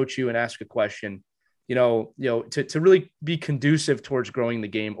someone approach you and ask a question, to really be conducive towards growing the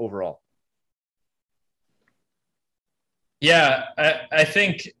game overall? Yeah, I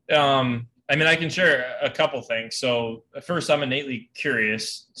think, I can share a couple things. So first, I'm innately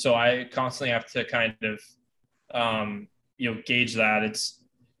curious. So I constantly have to kind of, gauge that.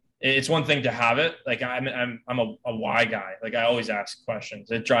 It's one thing to have it. Like I'm a why guy. Like I always ask questions.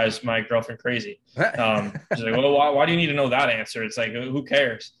 It drives my girlfriend crazy. She's like, well, why do you need to know that answer? It's like, who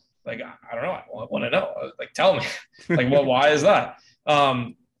cares? Like, I don't know. I want to know. Like, tell me. Like, well, why is that?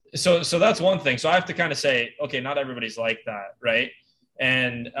 So that's one thing. So I have to kind of say, okay, not everybody's like that, right?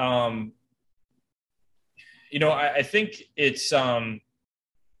 And I think it's one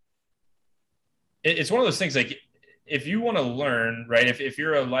of those things, like if you want to learn, right? If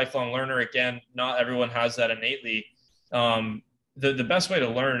you're a lifelong learner, again, not everyone has that innately. The best way to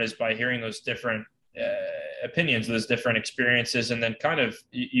learn is by hearing those different opinions, those different experiences, and then kind of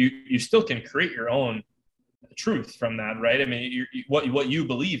you still can create your own truth from that, right? I mean, what you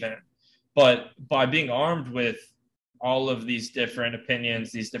believe in, but by being armed with all of these different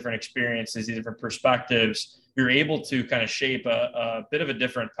opinions, these different experiences, these different perspectives, you're able to kind of shape a bit of a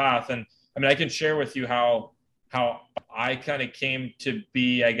different path. And I mean, I can share with you how I kind of came to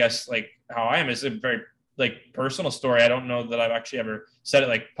be, I guess, like how I am. Is a very like personal story. I don't know that I've actually ever said it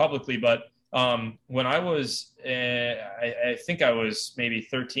like publicly, but when I was, I think I was maybe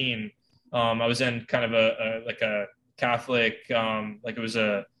 13. I was in kind of a Catholic, like it was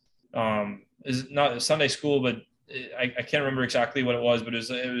is not a Sunday school, but I can't remember exactly what it was, but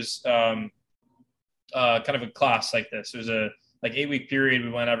it was kind of a class like this. It was a 8-week period.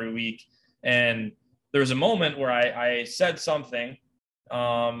 We went every week, and there was a moment where I said something,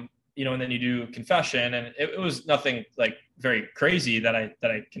 and then you do confession, and it was nothing like very crazy that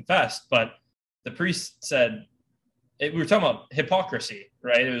I confessed, but the priest said, we were talking about hypocrisy,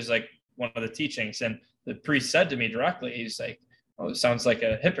 right? It was like one of the teachings, and the priest said to me directly, he's like, "Oh, it sounds like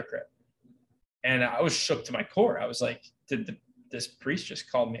a hypocrite." And I was shook to my core. I was like, this priest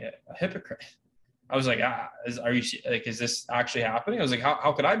just called me a hypocrite? I was like, is this actually happening? I was like,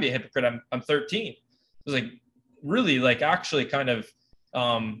 how could I be a hypocrite? I'm 13. I was like, really, like, actually kind of,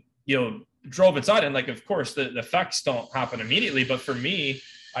 drove inside. And like, of course the effects don't happen immediately, but for me,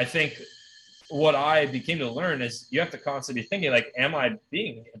 I think what I became to learn is you have to constantly be thinking, like, am I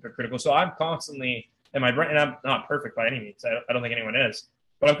being hypocritical? So I'm constantly in my brain, and I'm not perfect by any means. I don't think anyone is,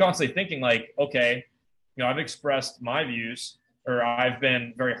 but I'm constantly thinking, like, okay, I've expressed my views, or I've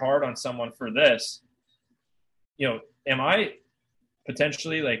been very hard on someone for this. Am I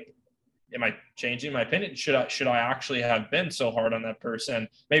potentially, like, am I changing my opinion? Should I actually have been so hard on that person?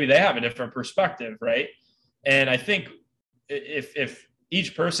 Maybe they have a different perspective, right? And I think if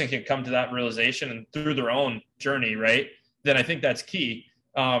each person can come to that realization and through their own journey, right, then I think that's key.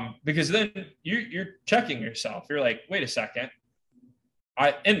 Because then you're checking yourself. You're like, wait a second.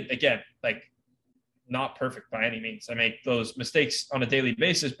 And again, like, not perfect by any means. I make those mistakes on a daily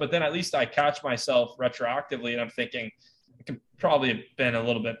basis, but then at least I catch myself retroactively and I'm thinking, I could probably have been a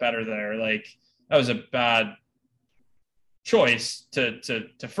little bit better there. Like, that was a bad choice to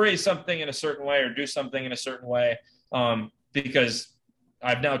phrase something in a certain way or do something in a certain way. Because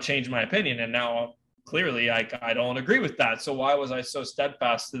I've now changed my opinion, and now clearly I don't agree with that. So why was I so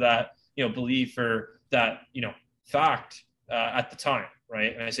steadfast to that, belief or that, fact at the time,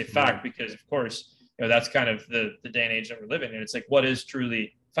 right? And I say fact because, of course, that's kind of the day and age that we're living in. It's like, what is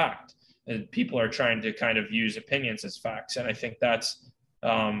truly fact? And people are trying to kind of use opinions as facts, and I think that's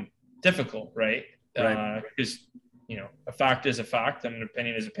difficult, right? Because a fact is a fact, and an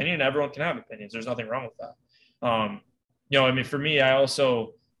opinion is opinion. Everyone can have opinions. There's nothing wrong with that. For me, I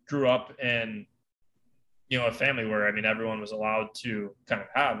also grew up in, a family where, everyone was allowed to kind of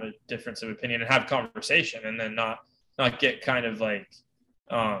have a difference of opinion and have conversation, and then not get kind of like,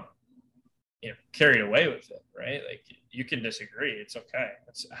 carried away with it, right? Like, you can disagree. It's okay.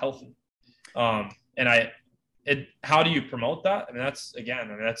 It's healthy. How do you promote that? That's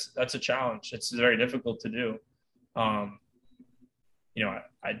a challenge. It's very difficult to do. I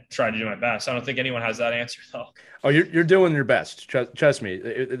try to do my best. I don't think anyone has that answer though. Oh, you're doing your best. Trust me.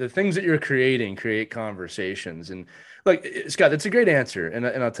 The things that you're creating create conversations. And look, Scott, that's a great answer. And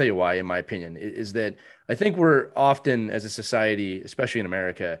I'll tell you why, in my opinion, is that I think we're often, as a society, especially in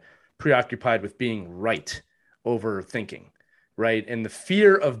America, preoccupied with being right over thinking, right? And the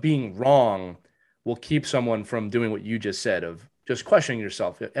fear of being wrong will keep someone from doing what you just said, of just questioning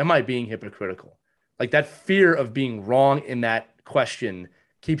yourself. Am I being hypocritical? Like, that fear of being wrong in that question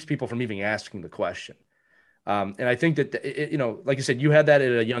keeps people from even asking the question. And I think that, like you said, you had that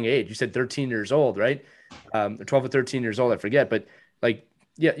at a young age. You said 13 years old, right? 12 or 13 years old, I forget. But like,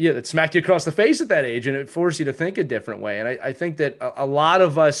 yeah, it smacked you across the face at that age, and it forced you to think a different way. And I think that a lot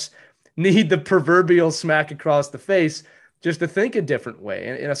of us need the proverbial smack across the face just to think a different way.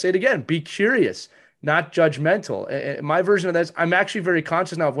 And I'll say it again, be curious, not judgmental. And my version of that is, I'm actually very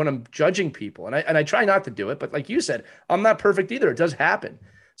conscious now of when I'm judging people. And I try not to do it, but like you said, I'm not perfect either. It does happen.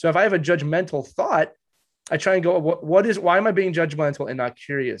 So if I have a judgmental thought, I try and go, why am I being judgmental and not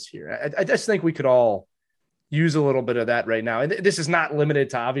curious here? I just think we could all use a little bit of that right now. And this is not limited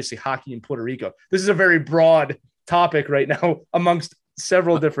to obviously hockey in Puerto Rico. This is a very broad topic right now amongst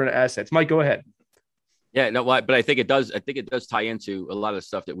several different assets. Mike, go ahead. Yeah, no, but I think it does. I think it does tie into a lot of the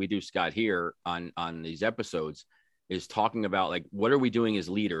stuff that we do, Scott, here on these episodes, is talking about, like, what are we doing as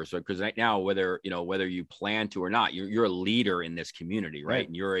leaders? Because right now, whether you plan to or not, you're a leader in this community, right?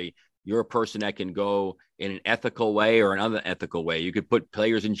 And you're a person that can go in an ethical way or an unethical way. You could put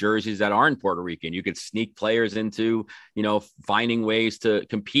players in jerseys that aren't Puerto Rican. You could sneak players into, finding ways to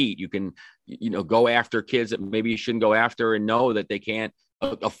compete. You can, go after kids that maybe you shouldn't go after, and know that they can't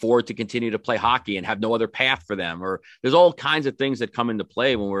afford to continue to play hockey and have no other path for them. Or there's all kinds of things that come into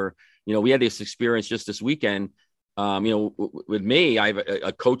play when we're, we had this experience just this weekend. With me, I have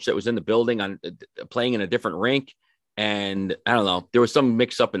a coach that was in the building playing in a different rink. And I don't know, there was some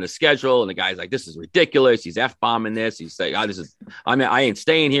mix up in the schedule, and the guy's like, this is ridiculous. He's F-bombing this. He's saying, I ain't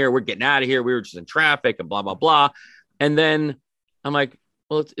staying here. We're getting out of here. We were just in traffic and blah, blah, blah. And then I'm like,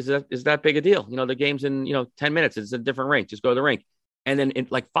 well, is that big a deal? The game's in, 10 minutes. It's a different rink. Just go to the rink. And then in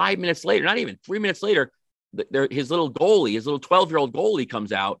like 5 minutes later, not even 3 minutes later, his little 12-year-old goalie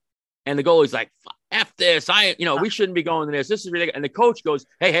comes out, and the goalie's like, F this. We shouldn't be going to this. This is ridiculous. And the coach goes,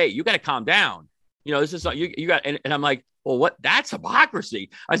 hey, you got to calm down. This is you got, and I'm like, well, what? That's hypocrisy.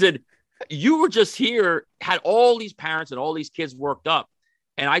 I said, you were just here, had all these parents and all these kids worked up.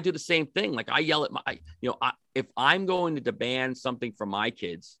 And I do the same thing. Like, I yell at if I'm going to demand something from my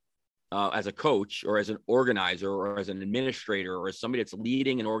kids, as a coach or as an organizer or as an administrator or as somebody that's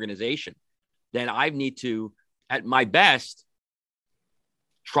leading an organization, then I need to, at my best,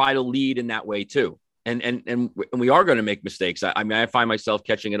 try to lead in that way too. And we are going to make mistakes. I mean, I find myself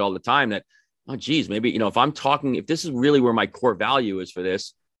catching it all the time that, oh, geez, maybe, if this is really where my core value is for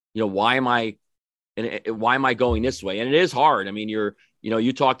this, why am I going this way? And it is hard. I mean,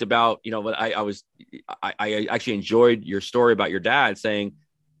 you talked about, but I actually enjoyed your story about your dad saying,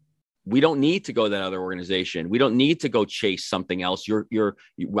 we don't need to go to that other organization. We don't need to go chase something else.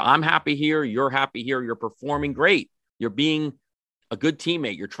 I'm happy here. You're happy here. You're performing great. You're being a good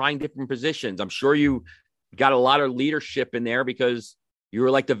teammate. You're trying different positions. I'm sure you got a lot of leadership in there because you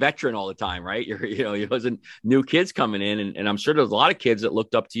were like the veteran all the time, right? It wasn't new kids coming in. And I'm sure there's a lot of kids that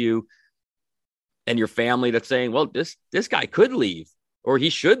looked up to you and your family that's saying, well, this guy could leave, or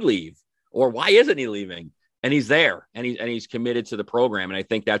he should leave, or why isn't he leaving? And he's there and he's committed to the program. And I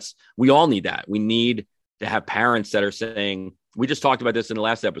think we all need that. We need to have parents that are saying, we just talked about this in the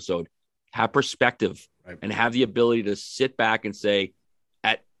last episode, have perspective, right, and have the ability to sit back and say,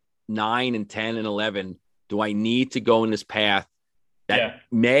 at 9 and 10 and 11, do I need to go in this path that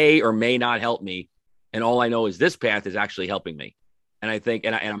may or may not help me? And all I know is this path is actually helping me. And I think,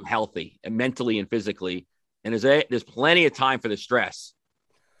 and I'm healthy and mentally and physically. And there's plenty of time for the stress.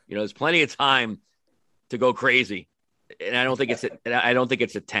 There's plenty of time to go crazy. And I don't think it's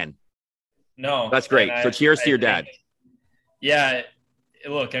a 10. No, that's great. So cheers to your dad. Yeah.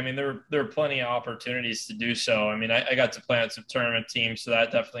 Look, I mean, there were plenty of opportunities to do so. I mean, I got to play on some tournament teams, so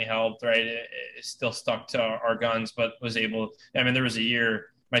that definitely helped, right? It still stuck to our guns, but was able. I mean, there was a year,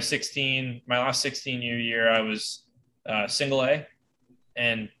 my last 16U year, I was single A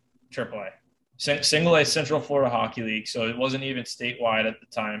and triple A. Single A Central Florida Hockey League, so it wasn't even statewide at the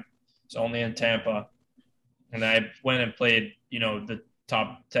time. It's only in Tampa. And I went and played, the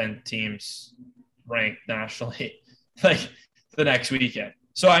top 10 teams ranked nationally, like the next weekend.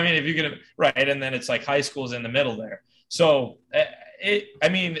 So, I mean, if you're going to, right. And then it's like high school's in the middle there. So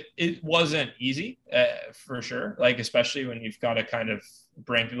it wasn't easy for sure. Like, especially when you've got to kind of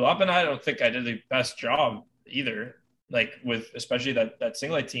bring people up. And I don't think I did the best job either, like especially that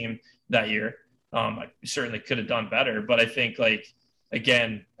single A team that year. I certainly could have done better, but I think, like,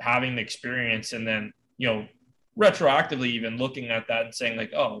 again, having the experience and then, retroactively even looking at that and saying,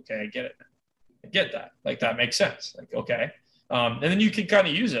 like, oh, okay, I get it. I get that. Like, that makes sense. Like, okay. And then you can kind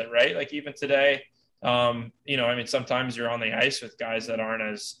of use it, right? Like, even today, sometimes you're on the ice with guys that aren't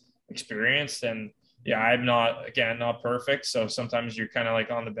as experienced, and I'm not perfect. So sometimes you're kind of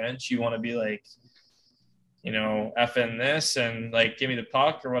like on the bench. You want to be like, effing this and like, give me the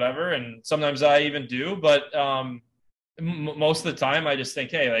puck or whatever. And sometimes I even do, but most of the time I just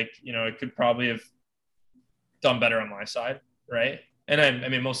think, hey, like, it could probably have done better on my side. Right. And I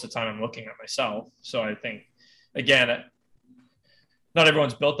mean, most of the time I'm looking at myself. So I think, again, not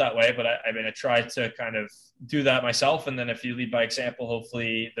everyone's built that way, but I try to kind of do that myself. And then if you lead by example,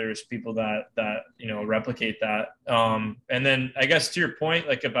 hopefully there's people that replicate that. And then I guess to your point,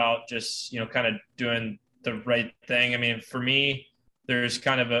 like, about just, kind of doing the right thing. I mean, for me, there's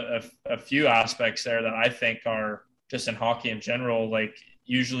kind of a few aspects there that I think are just in hockey in general, like,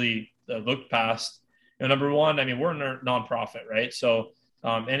 usually looked past. Number one, I mean, we're a nonprofit, right? So,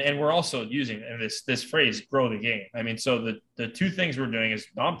 and we're also using this phrase, grow the game. I mean, so the two things we're doing is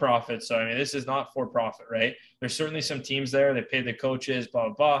nonprofit. So, I mean, this is not for profit, right? There's certainly some teams there. They pay the coaches, blah,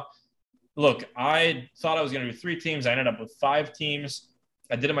 blah, blah. Look, I thought I was going to do 3 teams. I ended up with 5 teams.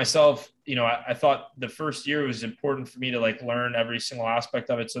 I did it myself. I thought the first year was important for me to, like, learn every single aspect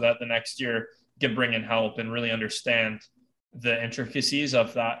of it so that the next year can bring in help and really understand the intricacies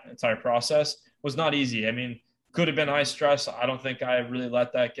of that entire process. Was not easy. I mean, could have been high stress. I don't think I really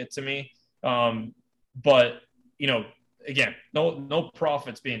let that get to me. But, again, no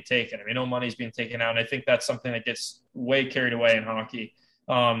profits being taken. I mean, no money's being taken out. And I think that's something that gets way carried away in hockey.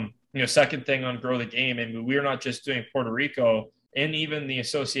 Second thing on grow the game. I mean, we're not just doing Puerto Rico and even the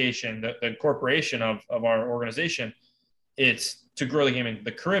association, the corporation of our organization. It's to grow the game in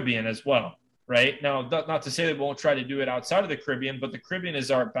the Caribbean as well. Right now, not to say that we won't try to do it outside of the Caribbean, but the Caribbean is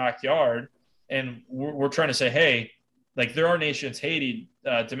our backyard. And we're trying to say, hey, like, there are nations, Haiti,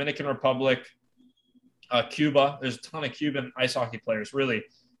 Dominican Republic, Cuba. There's a ton of Cuban ice hockey players, really.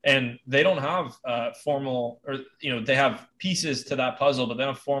 And they don't have formal, or, they have pieces to that puzzle, but they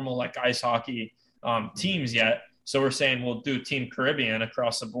don't have formal, like, ice hockey teams yet. So we're saying we'll do Team Caribbean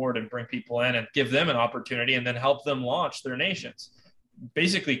across the board and bring people in and give them an opportunity and then help them launch their nations.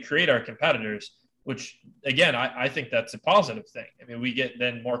 Basically create our competitors, which, again, I think that's a positive thing. I mean, we get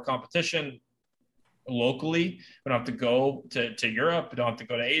then more competition locally. We don't have to go to Europe. We don't have to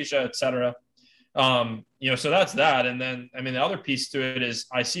go to Asia, et cetera. So that's that. And then, I mean, the other piece to it is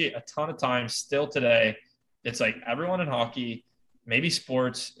I see a ton of times still today. It's like everyone in hockey, maybe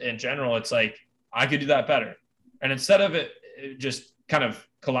sports in general, it's like, I could do that better. And instead of it just kind of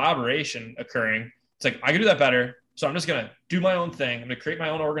collaboration occurring, it's like, I could do that better. So I'm just going to do my own thing. I'm going to create my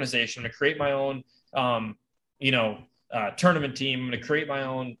own organization. I'm going to create my own, tournament team. I'm going to create my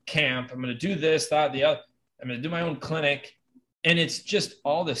own camp. I'm going to do this, that, the other. I'm going to do my own clinic. And it's just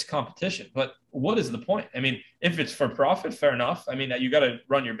all this competition. But what is the point? I mean, if it's for profit, fair enough. I mean, you got to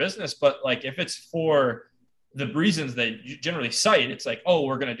run your business. But like, if it's for the reasons that you generally cite, it's like, oh,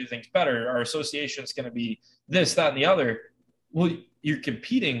 we're going to do things better. Our association is going to be this, that, and the other. Well, you're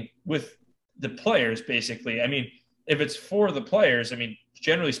competing with the players, basically. I mean, if it's for the players, I mean,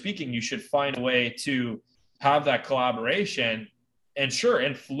 generally speaking, you should find a way to have that collaboration and sure,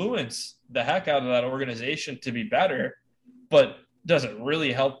 influence the heck out of that organization to be better. But does it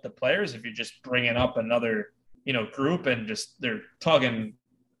really help the players if you're just bringing up another, group and just they're tug and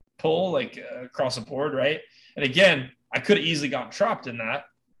pull like across the board, right? And again, I could have easily gotten trapped in that,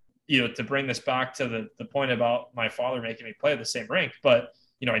 to bring this back to the point about my father making me play at the same rink, but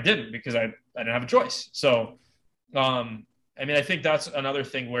I didn't because I didn't have a choice. So, I mean, I think that's another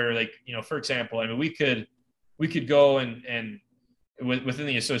thing where, like, for example, I mean, we could go and within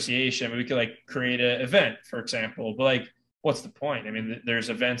the association, I mean, we could like create an event, for example, but like, what's the point? I mean, there's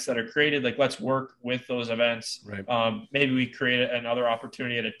events that are created, like, let's work with those events. Right. Maybe we create another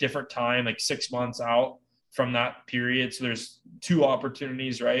opportunity at a different time, like 6 months out from that period. So there's 2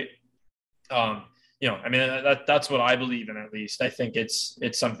 opportunities, right? I mean, that's what I believe in, at least. I think it's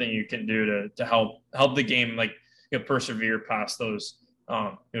something you can do to help the game, like, persevere past those,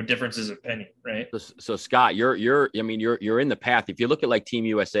 differences of opinion, right? So Scott, you're in the path. If you look at like Team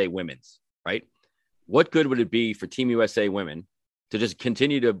USA women's, right? What good would it be for Team USA women to just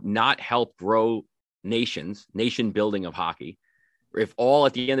continue to not help grow nation building of hockey, if all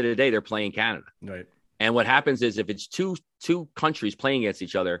at the end of the day they're playing Canada? Right. And what happens is if it's two countries playing against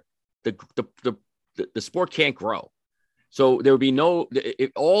each other, the sport can't grow. So there would be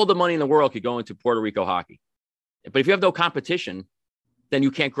all the money in the world could go into Puerto Rico hockey. But if you have no competition, then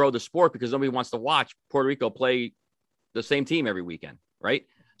you can't grow the sport because nobody wants to watch Puerto Rico play the same team every weekend, right?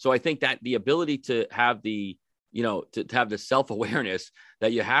 So I think that the ability to have to have the self-awareness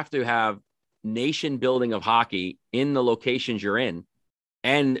that you have to have nation building of hockey in the locations you're in,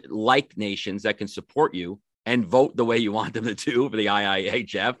 and like nations that can support you and vote the way you want them to do for the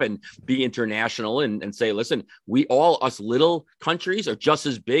IIHF and be international and say, listen, us little countries are just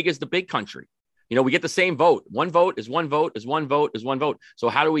as big as the big country. We get the same vote. One vote is one vote is one vote is one vote. So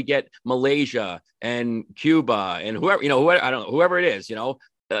how do we get Malaysia and Cuba and whoever it is,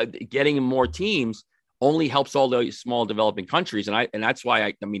 getting more teams only helps all those small developing countries. And that's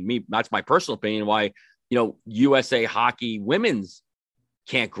why that's my personal opinion, why, USA hockey women's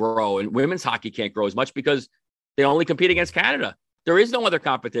can't grow and women's hockey can't grow as much, because they only compete against Canada. There is no other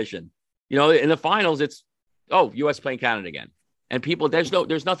competition. In the finals, it's, US playing Canada again. And people, there's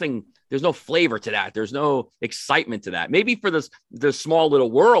no flavor to that. There's no excitement to that. Maybe for the small little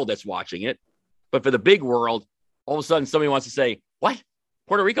world that's watching it, but for the big world, all of a sudden somebody wants to say, what?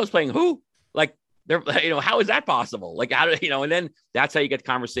 Puerto Rico's playing who? Like, they're, how is that possible? Like, how do, and then that's how you get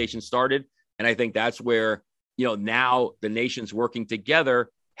conversation started. And I think that's where, now the nations working together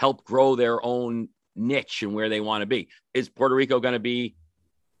help grow their own niche and where they want to be. Is Puerto Rico going to be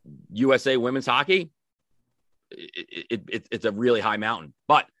USA women's hockey? It's a really high mountain,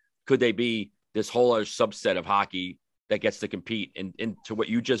 but could they be this whole other subset of hockey that gets to compete into what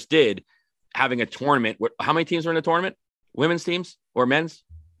you just did, having a tournament? How many teams are in the tournament? Women's teams or men's?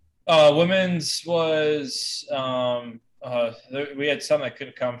 Women's was we had some that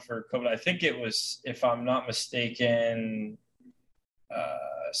couldn't come for COVID. I think it was, if I'm not mistaken,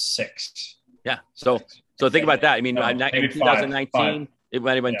 6. Yeah. So think about that. I mean, in 2019, five. It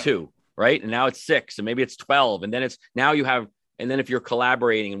might have been 2. Right. And now it's 6, and maybe it's 12. And then and then if you're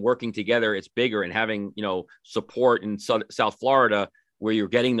collaborating and working together, it's bigger, and having, support in South Florida, where you're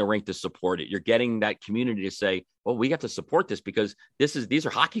getting the rink to support it. You're getting that community to say, well, we have to support this because these are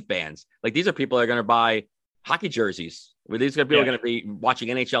hockey fans. Like, these are people that are going to buy hockey jerseys. These are people going to be watching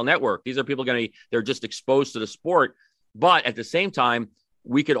NHL Network. These are people they're just exposed to the sport. But at the same time,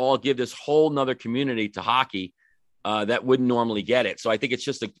 we could all give this whole nother community to hockey that wouldn't normally get it. So I think it's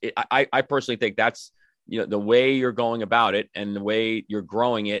just I personally think that's, the way you're going about it and the way you're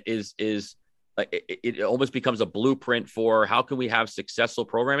growing it is like it almost becomes a blueprint for how can we have successful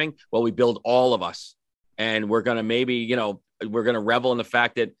programming? Well, we build all of us, and we're going to we're going to revel in the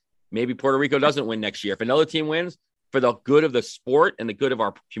fact that maybe Puerto Rico doesn't win next year. If another team wins, for the good of the sport and the good of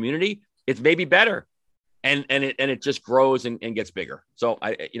our community, it's maybe better. And it just grows and gets bigger. So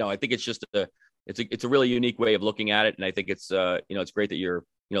I think it's just it's a really unique way of looking at it. And I think it's, it's great that you're,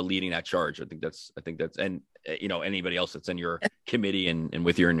 leading that charge. I think that's, and anybody else that's in your committee and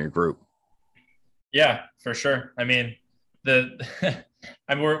with you in your group. Yeah, for sure. I mean,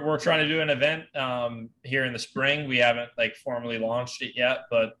 we're trying to do an event here in the spring. We haven't formally launched it yet,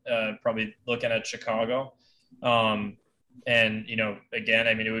 but probably looking at Chicago. And, again,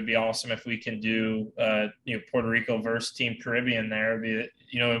 I mean, it would be awesome if we can do, Puerto Rico versus Team Caribbean there.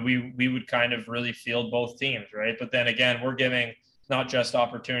 We would kind of really field both teams, right? But then again, we're giving not just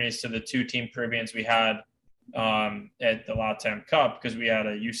opportunities to the 2 Team Caribbeans we had at the LATAM Cup, because we had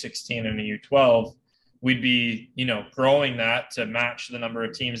a U16 and a U12. We'd be, growing that to match the number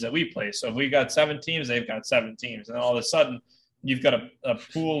of teams that we play. So if we got 7 teams, they've got 7 teams. And all of a sudden, you've got a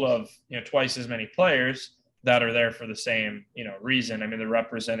pool of, twice as many players that are there for the same, reason. I mean, they're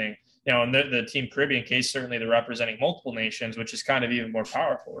representing, in the Team Caribbean case, certainly they're representing multiple nations, which is kind of even more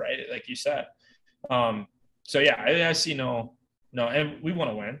powerful, right? Like you said. So yeah, I see no, and we want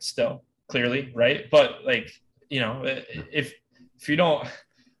to win still, clearly, right? But if you don't,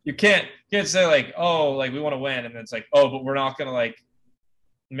 you can't say we want to win, and then it's but we're not gonna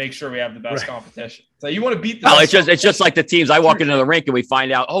make sure we have the best competition. So you want to beat the best. It's just like the teams. I walk into the rink and we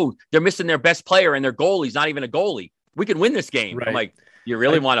find out, they're missing their best player and their goalie's not even a goalie. We can win this game. Right. I'm like, you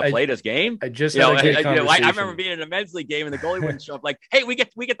really want to play this game? I just had a good conversation. I remember being in a men's league game and the goalie wouldn't show up. Hey, we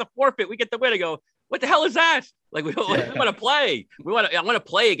get the forfeit. We get the win. I go, what the hell is that? We want to play. I want to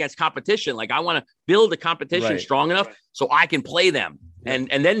play against competition. I want to build a competition strong enough so I can play them. And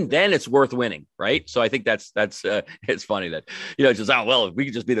then it's worth winning, right? So I think that's it's funny that if we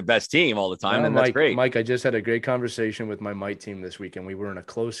could just be the best team all the time, then that's great. Mike, I just had a great conversation with my Mite team this week, and we were in a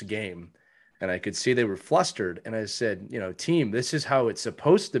close game, and I could see they were flustered. And I said, team, this is how it's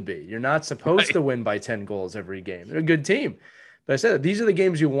supposed to be. You're not supposed to win by 10 goals every game. They're a good team, but I said these are the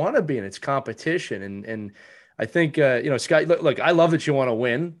games you want to be in. It's competition, and I think, Scott, look, I love that you want to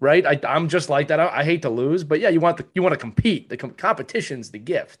win, right? I'm just like that. I hate to lose, but yeah, you want to compete. The competition's the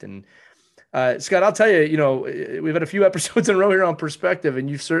gift. And Scott, I'll tell you, we've had a few episodes in a row here on perspective,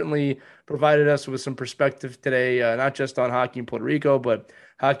 and you've certainly provided us with some perspective today, not just on hockey in Puerto Rico, but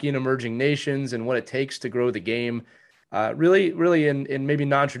hockey in emerging nations and what it takes to grow the game, really in maybe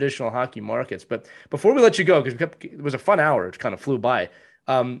non-traditional hockey markets. But before we let you go, because it was a fun hour, it kind of flew by,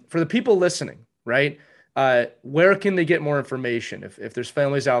 for the people listening, right? Where can they get more information? If there's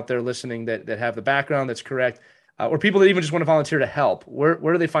families out there listening that have the background that's correct, or people that even just want to volunteer to help, where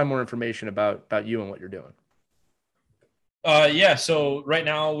do they find more information about you and what you're doing? So right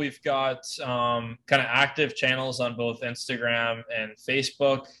now we've got kind of active channels on both Instagram and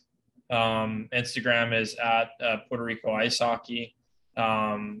Facebook. Instagram is at Puerto Rico Ice Hockey.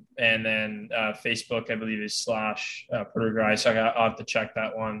 And then Facebook, I believe, is / Puerto Rico Ice Hockey. I'll have to check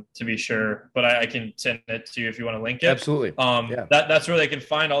that one to be sure, but I can send it to you if you want to link it. Absolutely. That's where they can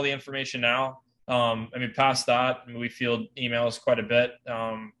find all the information now. Past that, we field emails quite a bit.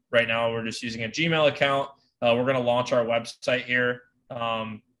 Right now we're just using a Gmail account. We're going to launch our website here,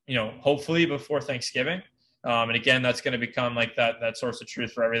 hopefully before Thanksgiving. And again, that's going to become that source of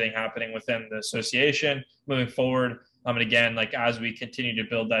truth for everything happening within the association moving forward. And again, as we continue to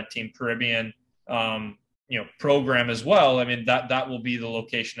build that Team Caribbean, program as well, that will be the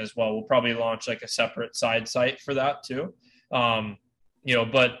location as well. We'll probably launch a separate side site for that too.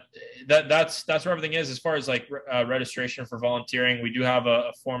 But that's where everything is as far as registration for volunteering. We do have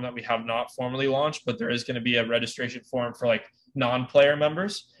a form that we have not formally launched, but there is going to be a registration form for non-player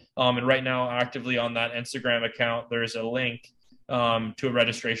members. And right now, actively on that Instagram account, there's a link to a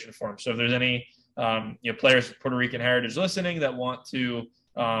registration form. So if there's any players with Puerto Rican heritage listening that want to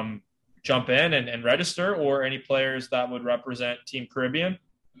jump in and register, or any players that would represent Team Caribbean,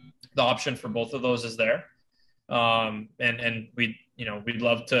 the option for both of those is there. And we'd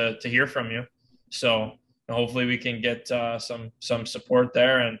love to hear from you. So hopefully we can get some support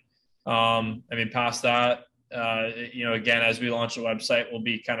there. And past that, again, as we launch the website, we'll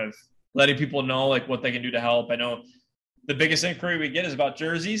be kind of letting people know what they can do to help. I know the biggest inquiry we get is about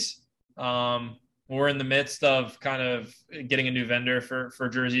jerseys. We're in the midst of kind of getting a new vendor for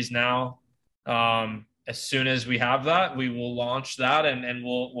jerseys now. As soon as we have that, we will launch that, and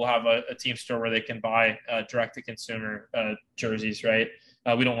we'll have a team store where they can buy direct to consumer jerseys. Right?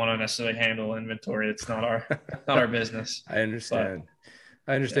 We don't want to necessarily handle inventory. It's not our business. I understand.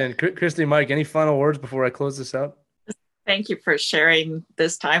 Yeah. Christy, Mike, any final words before I close this up? Thank you for sharing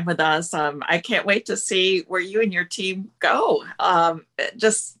this time with us. I can't wait to see where you and your team go.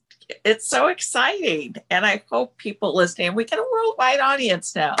 It's so exciting. And I hope people listening, we get a worldwide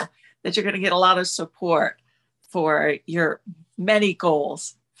audience now, that you're going to get a lot of support for your many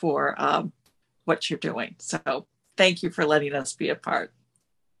goals for what you're doing. So thank you for letting us be a part.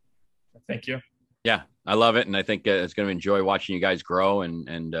 Thank you. Yeah, I love it. And I think it's going to enjoy watching you guys grow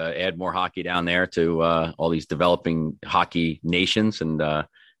and add more hockey down there to all these developing hockey nations. And I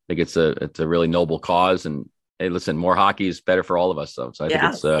think it's a really noble cause. And hey, listen, more hockey is better for all of us, though. So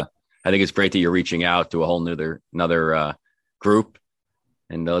I think it's great that you're reaching out to a whole another group.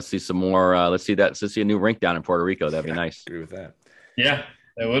 And let's see some more. Let's see a new rink down in Puerto Rico. That'd be nice. Agree with that. Yeah,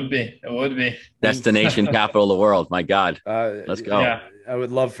 it would be. It would be. Destination capital of the world. My God. Let's go. Yeah, I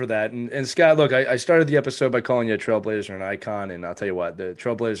would love for that. And Scott, look, I started the episode by calling you a trailblazer and icon. And I'll tell you what, the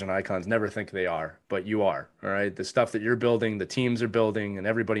trailblazers and icons never think they are, but you are. All right. The stuff that you're building, the teams are building, and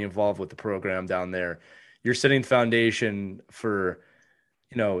everybody involved with the program down there, you're setting foundation for,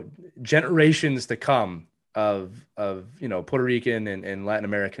 generations to come of Puerto Rican and Latin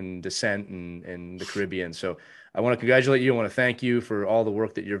American descent and the Caribbean. So I want to congratulate you. I want to thank you for all the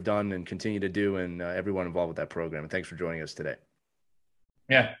work that you've done and continue to do, and everyone involved with that program. And thanks for joining us today.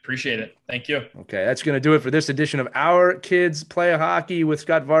 Yeah, appreciate it. Thank you. Okay, that's going to do it for this edition of Our Kids Play Hockey with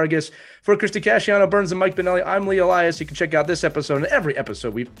Scott Vargas. For Christy Casciano, Burns, and Mike Benelli, I'm Lee Elias. You can check out this episode and every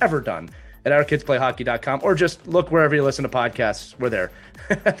episode we've ever done at OurKidsPlayHockey.com, or just look wherever you listen to podcasts. We're there.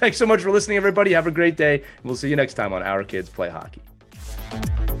 Thanks so much for listening, everybody. Have a great day. We'll see you next time on Our Kids Play Hockey.